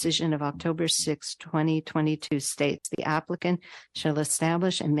Administrative Decision of October 6, 2022 states the applicant shall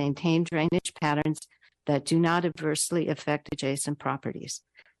establish and maintain drainage patterns that do not adversely affect adjacent properties.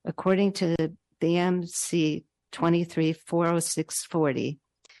 According to BMC 23-40640,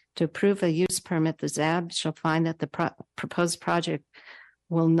 to approve a use permit, the ZAB shall find that the proposed project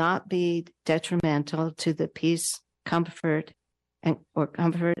will not be detrimental to the peace, comfort, or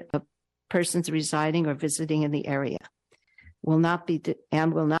comfort of persons residing or visiting in the area, will not be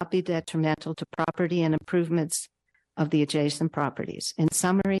detrimental to property and improvements of the adjacent properties. In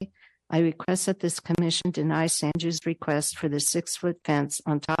summary, I request that this commission deny Sanju's request for the 6-foot fence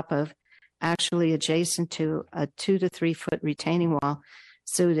on top of, actually adjacent to, a 2 to 3 foot retaining wall,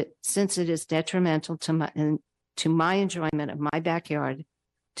 so that since it is detrimental to my enjoyment of my backyard,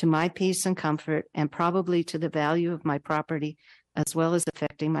 to my peace and comfort, and probably to the value of my property, as well as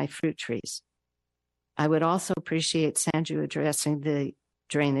affecting my fruit trees. I would also appreciate Sanju addressing the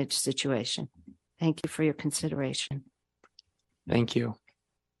drainage situation. Thank you for your consideration. Thank you.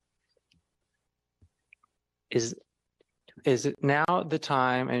 Is it now the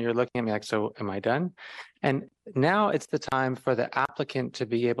time, and you're looking at me like, so am I done? And now it's the time for the applicant to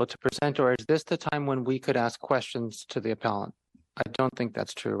be able to present, or is this the time when we could ask questions to the appellant? I don't think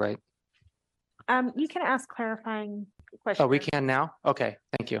that's true, right? You can ask clarifying questions. Oh, we can now? Okay,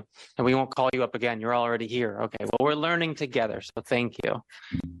 thank you. And we won't call you up again. You're already here. Okay, well, we're learning together, so thank you.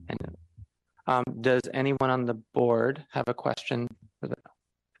 And does anyone on the board have a question?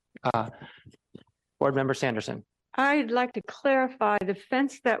 Board Member Sanderson. I'd like to clarify the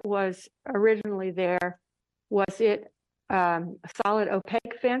fence that was originally there. Was it a solid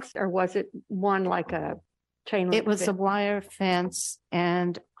opaque fence, or was it one like a chain link? It was fence? a wire fence,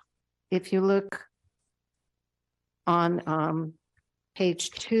 and if you look on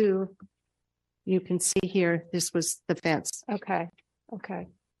page 2, you can see here, this was the fence. Okay.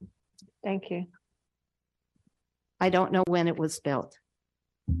 Thank you. I don't know when it was built.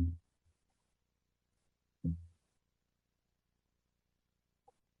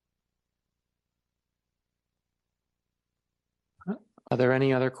 Are there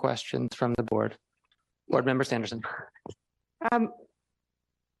any other questions from the board? Board Member Sanderson. The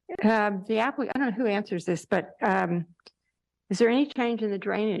applicant, I don't know who answers this, but is there any change in the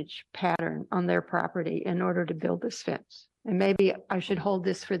drainage pattern on their property in order to build this fence? And maybe I should hold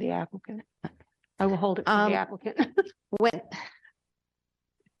this for the applicant. I will hold it for the applicant.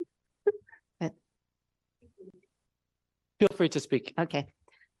 Feel free to speak. Okay.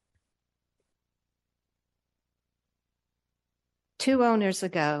 2 owners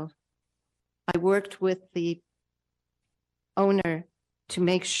ago, I worked with the owner to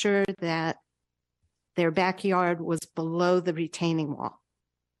make sure that their backyard was below the retaining wall,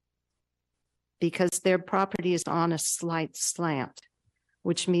 because their property is on a slight slant,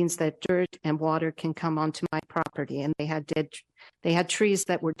 which means that dirt and water can come onto my property, and they had trees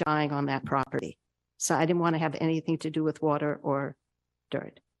that were dying on that property. So I didn't want to have anything to do with water or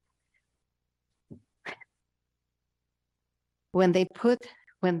dirt. When the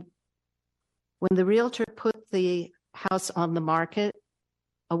realtor put the house on the market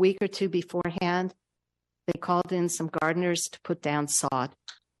a week or 2 beforehand, they called in some gardeners to put down sod,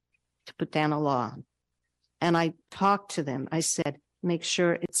 to put down a lawn. And I talked to them. I said, make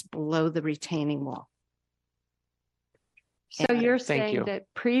sure it's below the retaining wall. So you're saying that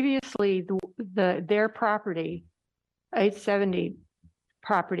previously their property, 870,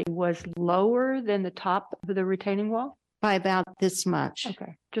 property was lower than the top of the retaining wall? By about this much.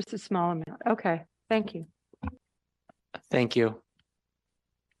 Okay, just a small amount. Okay, thank you. Thank you.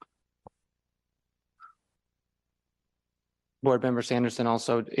 Board Member Sanderson,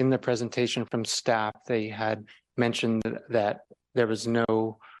 also in the presentation from staff, they had mentioned that there was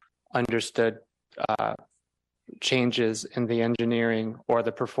no understood changes in the engineering or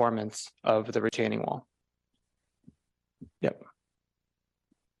the performance of the retaining wall. Yep.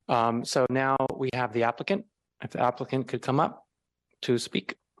 So now we have the applicant. If the applicant could come up to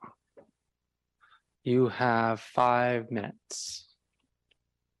speak. You have 5 minutes.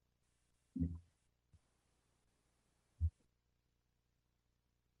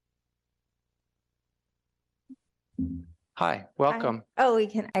 Hi, welcome. Oh, we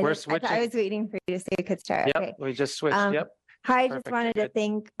can. I We're just, I thought I switching. was waiting for you to say we could start. Yep, Okay. we just switched. Um, Yep. Hi, I just Perfect. wanted to Good.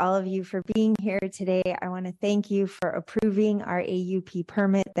 thank all of you for being here today. I want to thank you for approving our AUP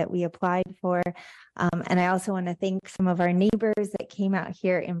permit that we applied for. And I also want to thank some of our neighbors that came out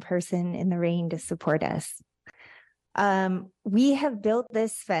here in person in the rain to support us. We have built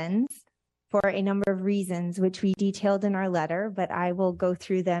this fence for a number of reasons, which we detailed in our letter, but I will go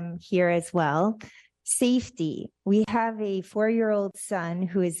through them here as well. Safety. We have a 4-year-old son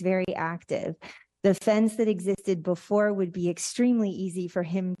who is very active. The fence that existed before would be extremely easy for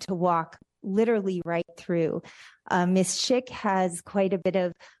him to walk literally right through. Miss Schick has quite a bit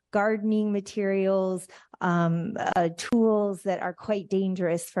of gardening materials, tools that are quite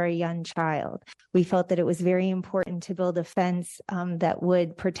dangerous for a young child. We felt that it was very important to build a fence that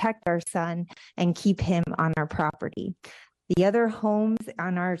would protect our son and keep him on our property. The other homes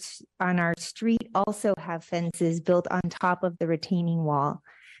on our street also have fences built on top of the retaining wall,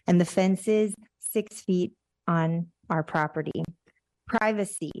 and the fence is 6 feet on our property.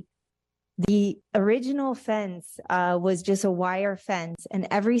 Privacy. The original fence was just a wire fence, and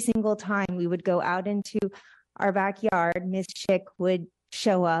every single time we would go out into our backyard, Miss Schick would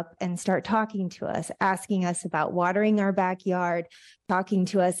show up and start talking to us, asking us about watering our backyard, talking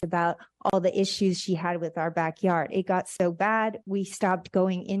to us about all the issues she had with our backyard. It got so bad, we stopped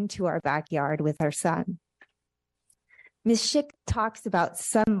going into our backyard with our son. Ms. Schick talks about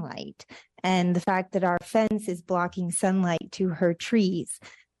sunlight and the fact that our fence is blocking sunlight to her trees.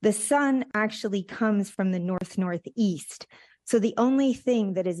 The sun actually comes from the northeast. So the only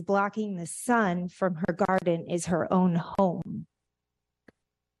thing that is blocking the sun from her garden is her own home.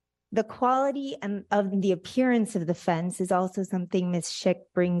 The quality and of the appearance of the fence is also something Ms. Schick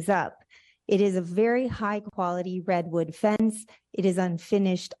brings up. It is a very high quality redwood fence. It is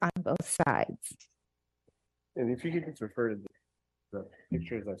unfinished on both sides. And if you could just refer to the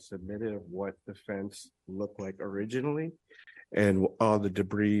pictures I submitted of what the fence looked like originally and all the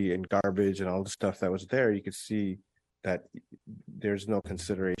debris and garbage and all the stuff that was there, you could see that there's no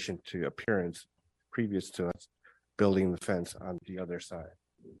consideration to appearance previous to us building the fence on the other side.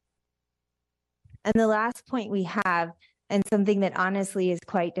 And the last point we have, and something that honestly is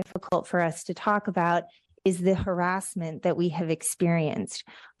quite difficult for us to talk about, is the harassment that we have experienced.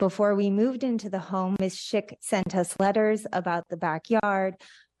 Before we moved into the home, Ms. Schick sent us letters about the backyard,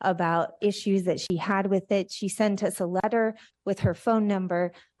 about issues that she had with it. She sent us a letter with her phone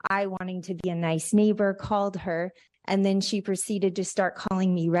number. I, wanting to be a nice neighbor, called her, and then she proceeded to start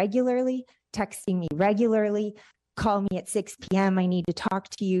calling me regularly, texting me regularly. Call me at 6 p.m. I need to talk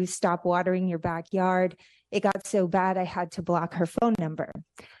to you. Stop watering your backyard. It got so bad I had to block her phone number.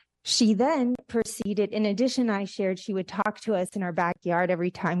 She then proceeded, in addition, I shared she would talk to us in our backyard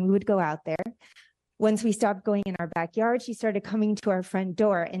every time we would go out there. Once we stopped going in our backyard, she started coming to our front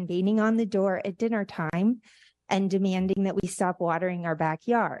door and banging on the door at dinner time and demanding that we stop watering our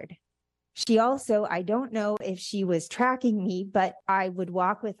backyard. She also, I don't know if she was tracking me, but I would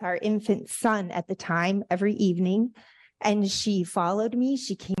walk with our infant son at the time every evening, and she followed me.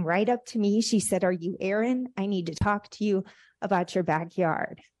 She came right up to me. She said, "Are you Erin? I need to talk to you about your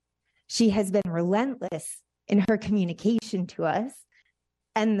backyard." She has been relentless in her communication to us.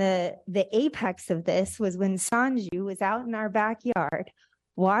 And the apex of this was when Sanju was out in our backyard,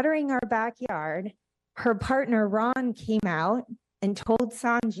 watering our backyard. Her partner, Ron, came out and told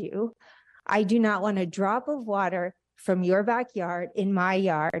Sanju, "I do not want a drop of water from your backyard in my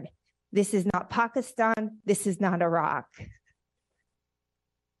yard. This is not Pakistan. This is not Iraq."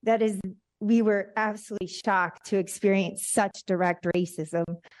 We were absolutely shocked to experience such direct racism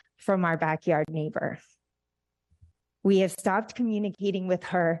from our backyard neighbor. We have stopped communicating with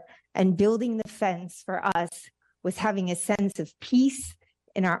her, and building the fence for us was having a sense of peace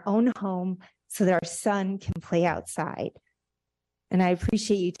in our own home so that our son can play outside. And I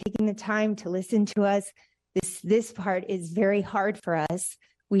appreciate you taking the time to listen to us This part is very hard for us.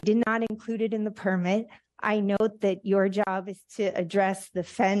 We did not include it in the permit. I note that your job is to address the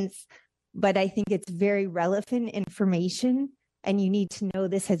fence, but I think it's very relevant information, and you need to know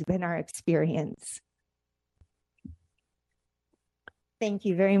this has been our experience. Thank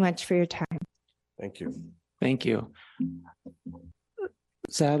you very much for your time. Thank you. Thank you.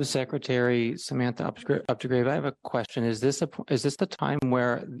 ZAB Secretary Samantha Updegrave, I have a question. Is this the time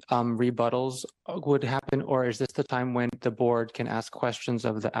where rebuttals would happen, or is this the time when the board can ask questions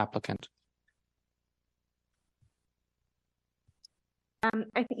of the applicant?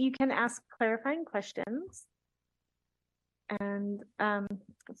 I think you can ask clarifying questions. And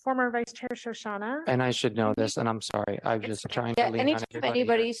former Vice Chair Shoshana. And I should know this, and I'm sorry. I'm just trying to Yeah, lean on anytime everybody.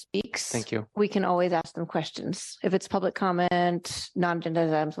 anybody speaks. Thank you. We can always ask them questions. If it's public comment, non-agenda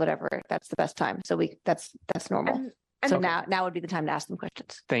items, whatever, that's the best time. So that's normal. So now would be the time to ask them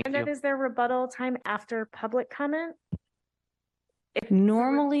questions. Thank and you. And then is there rebuttal time after public comment?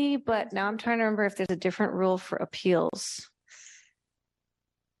 Normally, but now I'm trying to remember if there's a different rule for appeals.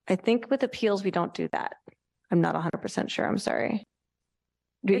 I think with appeals, we don't do that. I'm not 100% sure. I'm sorry.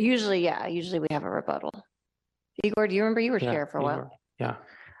 But usually we have a rebuttal. Igor, do you remember you were chair for a while? Yeah.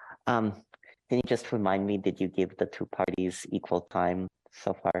 Can you just remind me, did you give the two parties equal time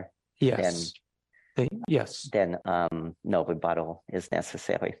so far? Yes. Yes. Then no rebuttal is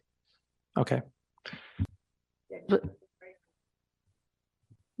necessary. Okay. But,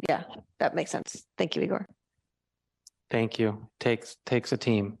 yeah, that makes sense. Thank you, Igor. Thank you. Takes a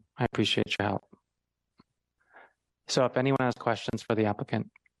team. I appreciate your help. So if anyone has questions for the applicant,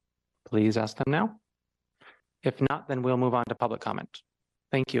 please ask them now. If not, then we'll move on to public comment.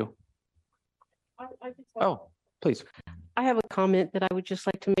 Thank you. Oh, please. I have a comment that I would just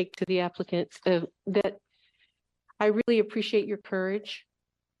like to make to the applicants that I really appreciate your courage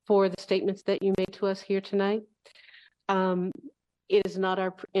for the statements that you made to us here tonight. It is not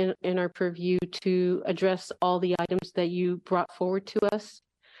in our purview to address all the items that you brought forward to us,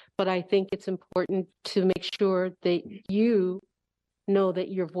 but I think it's important to make sure that you know that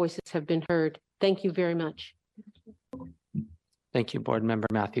your voices have been heard. Thank you very much. Thank you, Board Member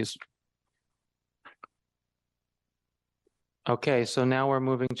Matthews. Okay, so now we're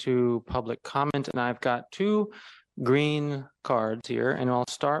moving to public comment, and I've got two green cards here, and I'll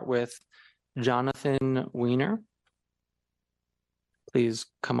start with Jonathan Weiner. Please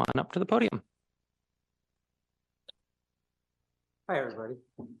come on up to the podium. Hi, everybody.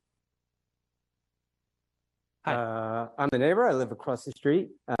 I'm the neighbor. I live across the street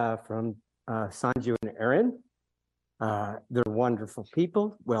from Sanju and Erin. They're wonderful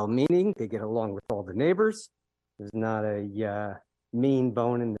people, well-meaning. They get along with all the neighbors. There's not a mean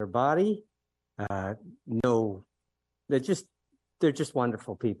bone in their body. No, they're just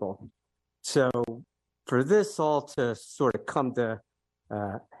wonderful people. So for this all to sort of come to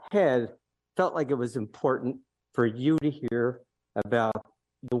head, felt like it was important for you to hear about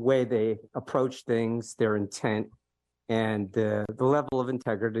the way they approach things, their intent, and the level of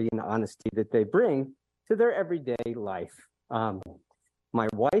integrity and honesty that they bring to their everyday life. My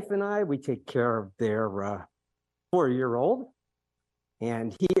wife and I, we take care of their 4-year-old,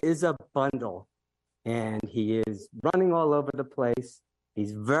 and he is a bundle, and he is running all over the place.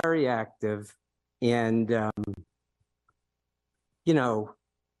 He's very active, and you know,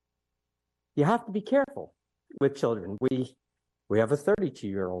 you have to be careful with children. We have a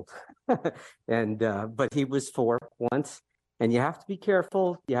 32-year-old, and but he was 4 once, and you have to be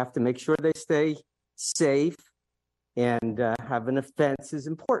careful. You have to make sure they stay safe, and having a fence is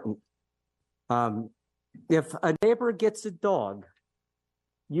important. If a neighbor gets a dog,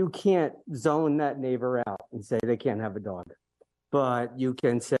 you can't zone that neighbor out and say they can't have a dog, but you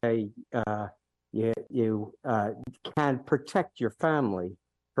can say you can protect your family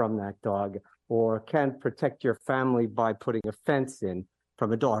from that dog, or can protect your family by putting a fence in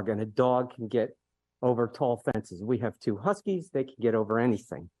from a dog, and a dog can get over tall fences. We have 2 huskies; they can get over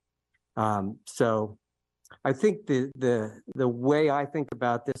anything. So, I think the way I think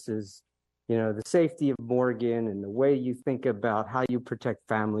about this is, you know, the safety of Morgan and the way you think about how you protect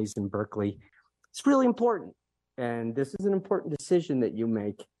families in Berkeley. It's really important, and this is an important decision that you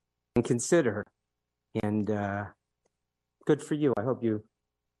make and consider. And good for you. I hope you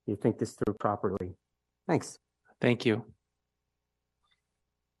think this through properly. Thanks. Thank you.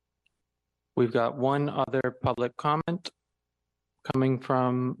 We've got one other public comment coming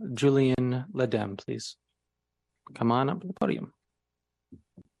from Julian Ledem, please. Come on up to the podium.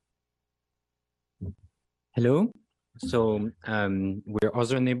 Hello. So we're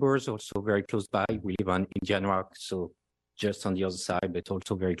other neighbors, also very close by. We live on Indian Rock, so just on the other side, but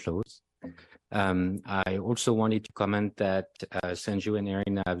also very close. I also wanted to comment that Sanju and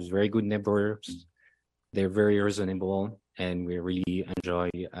Erin have very good neighbors. They're very reasonable, and we really enjoy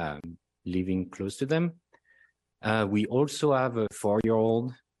living close to them. We also have a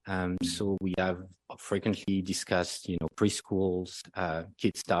 4-year-old, so we have frequently discussed, preschools,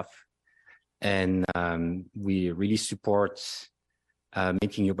 kid stuff, and we really support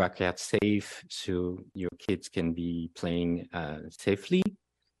making your backyard safe so your kids can be playing safely.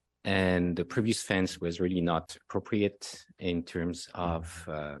 And the previous fence was really not appropriate in terms of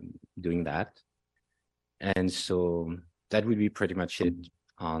doing that. And so that would be pretty much it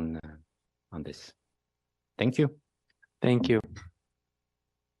on this. Thank you. Thank you.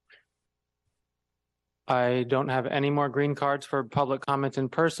 I don't have any more green cards for public comment in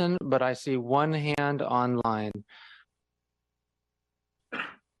person, but I see one hand online.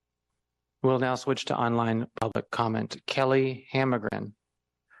 We'll now switch to online public comment. Kelly Hammergren.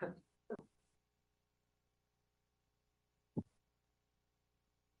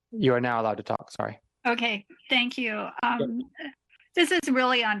 You are now allowed to talk, sorry. Okay, thank you. This is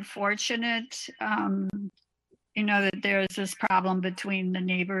really unfortunate, that there's this problem between the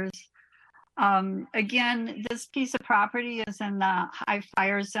neighbors. Again, this piece of property is in the high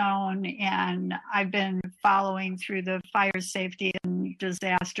fire zone, and I've been following through the Fire Safety and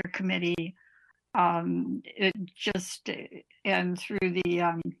Disaster Committee. And through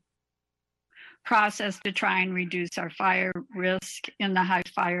the process to try and reduce our fire risk in the high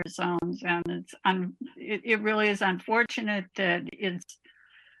fire zones. And it really is unfortunate that it's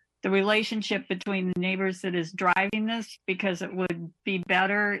the relationship between the neighbors that is driving this, because it would be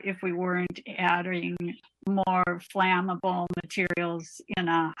better if we weren't adding more flammable materials in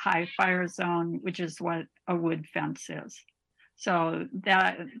a high fire zone, which is what a wood fence is. So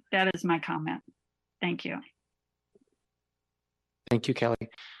that is my comment. Thank you. Thank you, Kelly.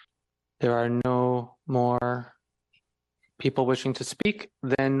 There are no more people wishing to speak,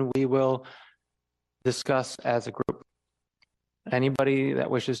 then we will discuss as a group. Anybody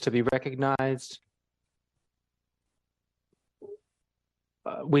that wishes to be recognized?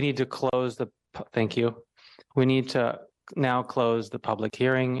 We need to close thank you. We need to now close the public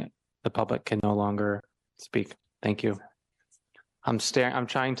hearing. The public can no longer speak. Thank you. I'm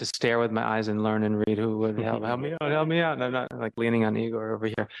trying to stare with my eyes and learn and read. Who would help me out? Help me out. And I'm not like leaning on Igor over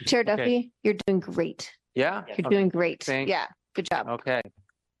here. Chair Okay. Duffy, you're doing great. Yeah. You're doing great. Thanks. Yeah, good job. Okay.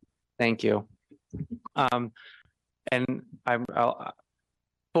 Thank you. And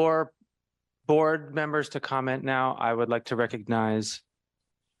for board members to comment now, I would like to recognize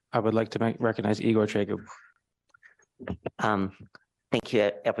Igor Tregu. Thank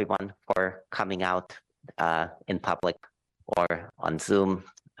you, everyone, for coming out in public or on Zoom.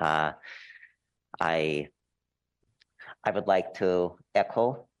 I would like to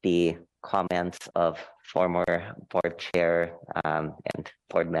echo the comments of former board chair and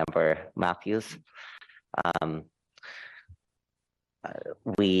board member Matthews.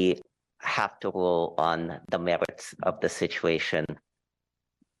 We have to rule on the merits of the situation.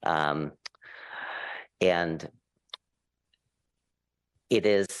 And it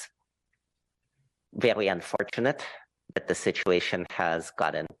is very unfortunate that the situation has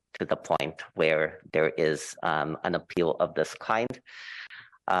gotten to the point where there is an appeal of this kind.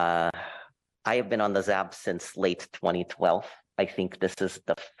 I have been on the ZAB since late 2012. I think this is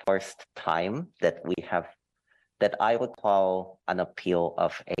the first time that I would call an appeal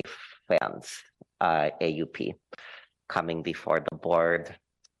of a fence, AUP, coming before the board.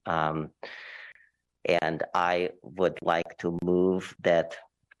 And I would like to move that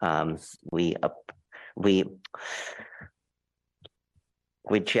we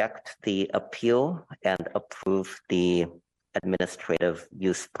reject the appeal and approve the administrative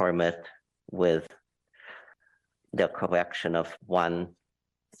use permit with the correction of one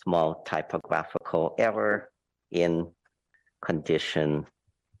small typographical error in condition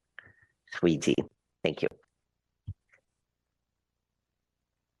 3D. Thank you.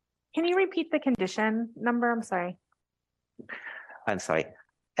 Can you repeat the condition number? I'm sorry. I'm sorry.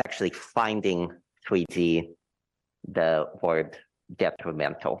 Actually, finding 3D, the word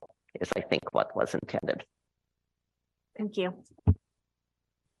detrimental is, I think, what was intended. Thank you.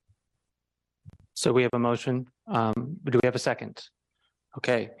 So we have a motion. Do we have a second?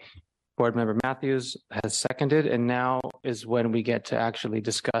 Okay. Board member Matthews has seconded, and now is when we get to actually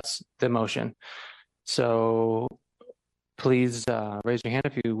discuss the motion. So please raise your hand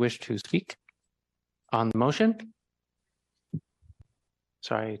if you wish to speak on the motion.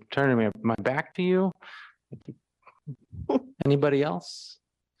 Sorry, turning my back to you. Anybody else?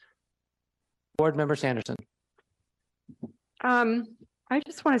 Board member Sanderson. I I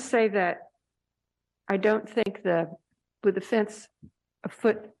just want to say that I don't think with the fence a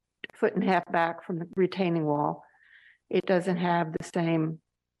foot and a half back from the retaining wall, it doesn't have the same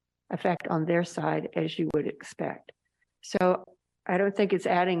effect on their side as you would expect. So I don't think it's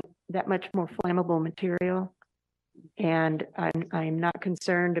adding that much more flammable material. And I'm not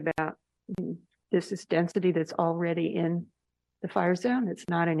concerned about this is density that's already in the fire zone. It's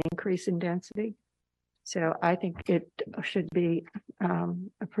not an increase in density. So I think it should be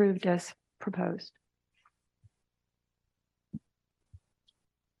approved as proposed.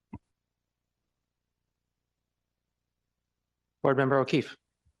 Board Member O'Keefe.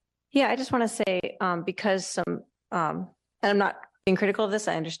 Yeah, I just want to say, because and I'm not being critical of this,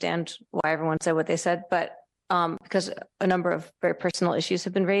 I understand why everyone said what they said, but because a number of very personal issues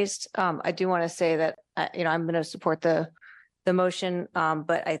have been raised, I do want to say that, I'm going to support the motion,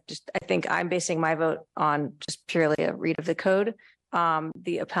 but I think I'm basing my vote on just purely a read of the code.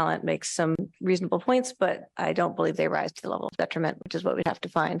 The appellant makes some reasonable points, but I don't believe they rise to the level of detriment, which is what we'd have to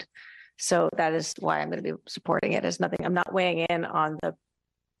find. So that is why I'm going to be supporting it. It's nothing, I'm not weighing in on the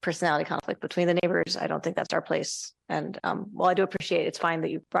personality conflict between the neighbors. I don't think that's our place. And while I do appreciate it's fine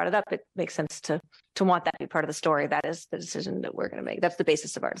that you brought it up, it makes sense to want that to be part of the story. That is the decision that we're going to make. That's the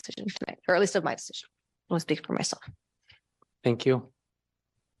basis of our decision tonight, or at least of my decision. I'll speak for myself. Thank you.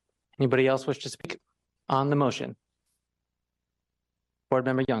 Anybody else wish to speak on the motion? Board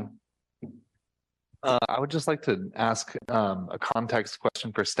Member Young. I would just like to ask a context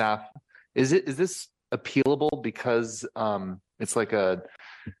question for staff. Is this appealable because it's like a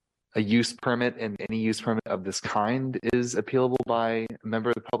use permit, and any use permit of this kind is appealable by a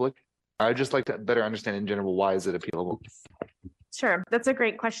member of the public? I'd just like to better understand in general, why is it appealable? Sure, that's a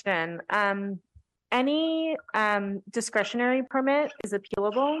great question. Any discretionary permit is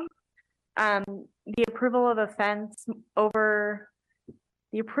appealable. The approval of a fence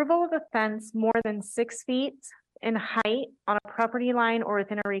more than 6 feet in height on a property line or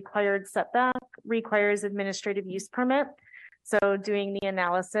within a required setback requires administrative use permit. So doing the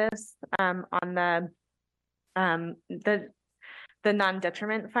analysis on the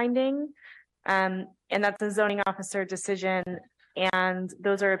non-detriment finding, and that's a zoning officer decision, and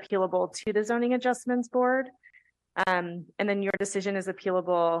those are appealable to the zoning adjustments board. And then your decision is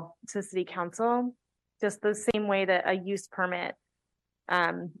appealable to city council, just the same way that a use permit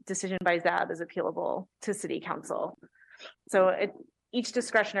decision by ZAB is appealable to city council. So each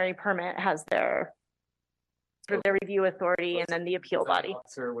discretionary permit has their review authority and then the appeal body.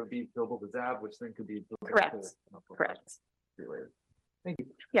 Officer would be appealable to ZAB, which then could be correct. Correct. Thank you.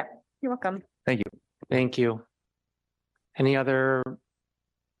 Yeah, you're welcome. Thank you. Thank you.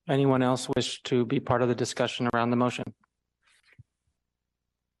 Anyone else wish to be part of the discussion around the motion?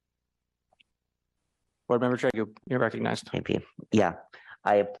 Board Member Tregu, you're recognized. Maybe. Yeah,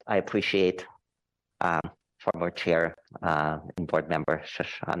 I appreciate former chair and board member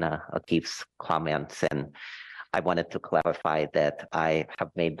Shoshana O'Keefe's comments, and I wanted to clarify that I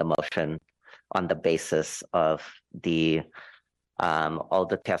have made the motion on the basis of the all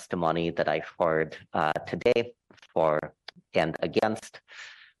the testimony that I heard today for and against.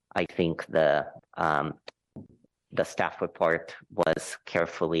 I think the staff report was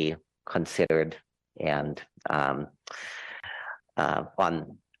carefully considered and on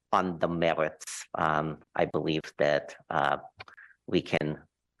the merits. I believe that we can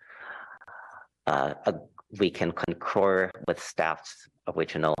concur with staff's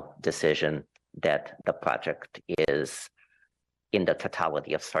original decision that the project is, in the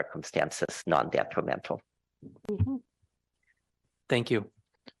totality of circumstances, non-detrimental. Thank you.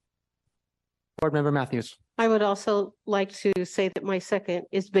 Board Member Matthews. I would also like to say that my second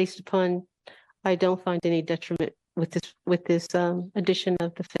is based upon, I don't find any detriment with this addition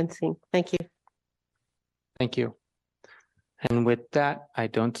of the fencing. Thank you. Thank you. And with that, I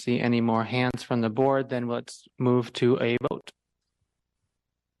don't see any more hands from the board. Then let's move to a vote.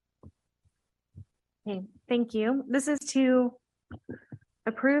 Okay, thank you. This is to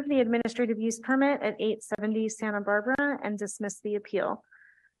approve the administrative use permit at 870 Santa Barbara and dismiss the appeal.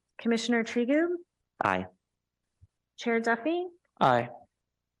 Commissioner Tregu? Aye. Chair Duffy? Aye.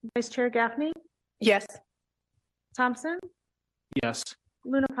 Vice Chair Gaffney? Yes. Thompson? Yes.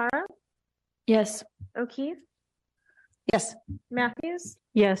 Lunapara? Yes. O'Keefe? Yes. Matthews?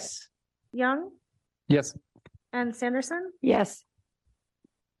 Yes. Young? Yes. And Sanderson? Yes.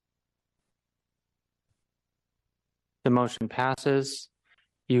 The motion passes.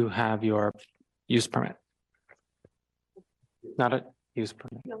 You have your use permit. Not a use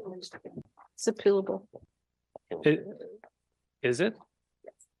permit. It's appealable. Is it?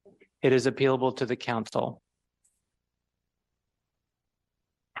 It is appealable to the council.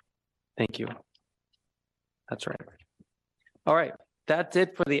 Thank you. That's right. All right, that's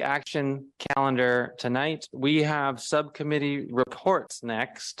it for the action calendar tonight. We have subcommittee reports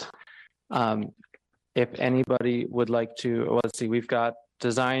next. If anybody would like to, let's see, we've got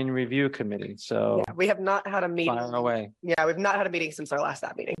Design Review Committee, so Yeah, we have not had a meeting. fire away. Yeah, we've not had a meeting since our last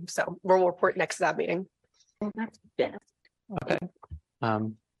ZAB meeting, so we'll report next ZAB meeting. Okay.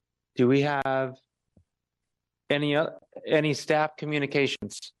 Do we have any staff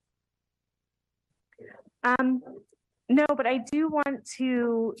communications? No, but I do want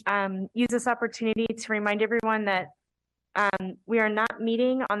to use this opportunity to remind everyone that we are not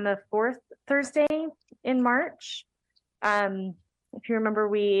meeting on the 4th Thursday in March. If you remember,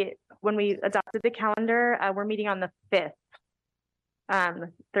 when we adopted the calendar, we're meeting on the 5th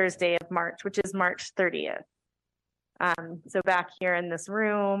Thursday of March, which is March 30th. So back here in this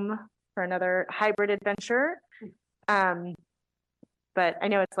room for another hybrid adventure. But I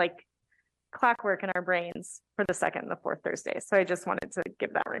know it's like clockwork in our brains for the 2nd and the 4th Thursday. So I just wanted to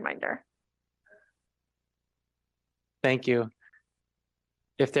give that reminder. Thank you.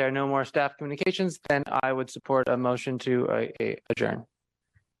 If there are no more staff communications, then I would support a motion to adjourn.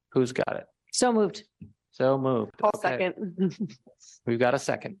 Who's got it? So moved. So moved. I'll Okay. second. We've got a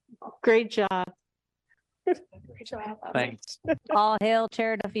second. Great job. Thanks. All hail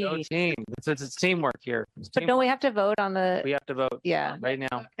Chair Duffy. Go team. It's teamwork here. It's But don't we have to vote on the? We have to vote. Yeah. Right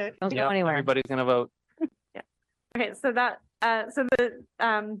now. Okay. Don't Yep, go anywhere. Everybody's gonna vote. Okay, so that so the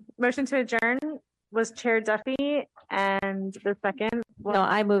motion to adjourn was Chair Duffy, and the second was, No,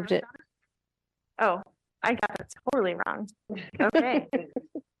 I moved it. oh, I got it totally wrong. Okay.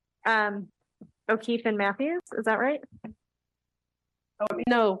 O'Keefe and Matthews, is that right?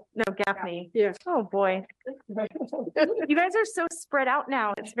 No. No, Gaffney. Yeah. Oh, boy. You guys are so spread out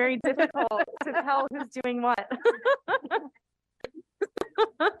now. It's very difficult to tell who's doing what.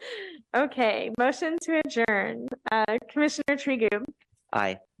 Okay, motion to adjourn. Commissioner Trigub,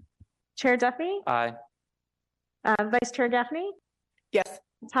 Aye. Chair Duffy, Aye. Vice Chair Gaffney, Yes.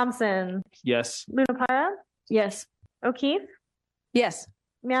 Thompson, Yes. Lunapara, Yes. O'Keefe, Yes.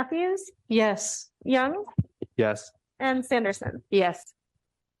 Matthews, Yes. Young, Yes. and Sanderson. Yes.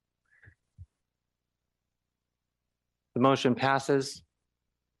 The motion passes.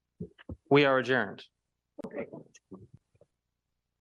 We are adjourned. Okay.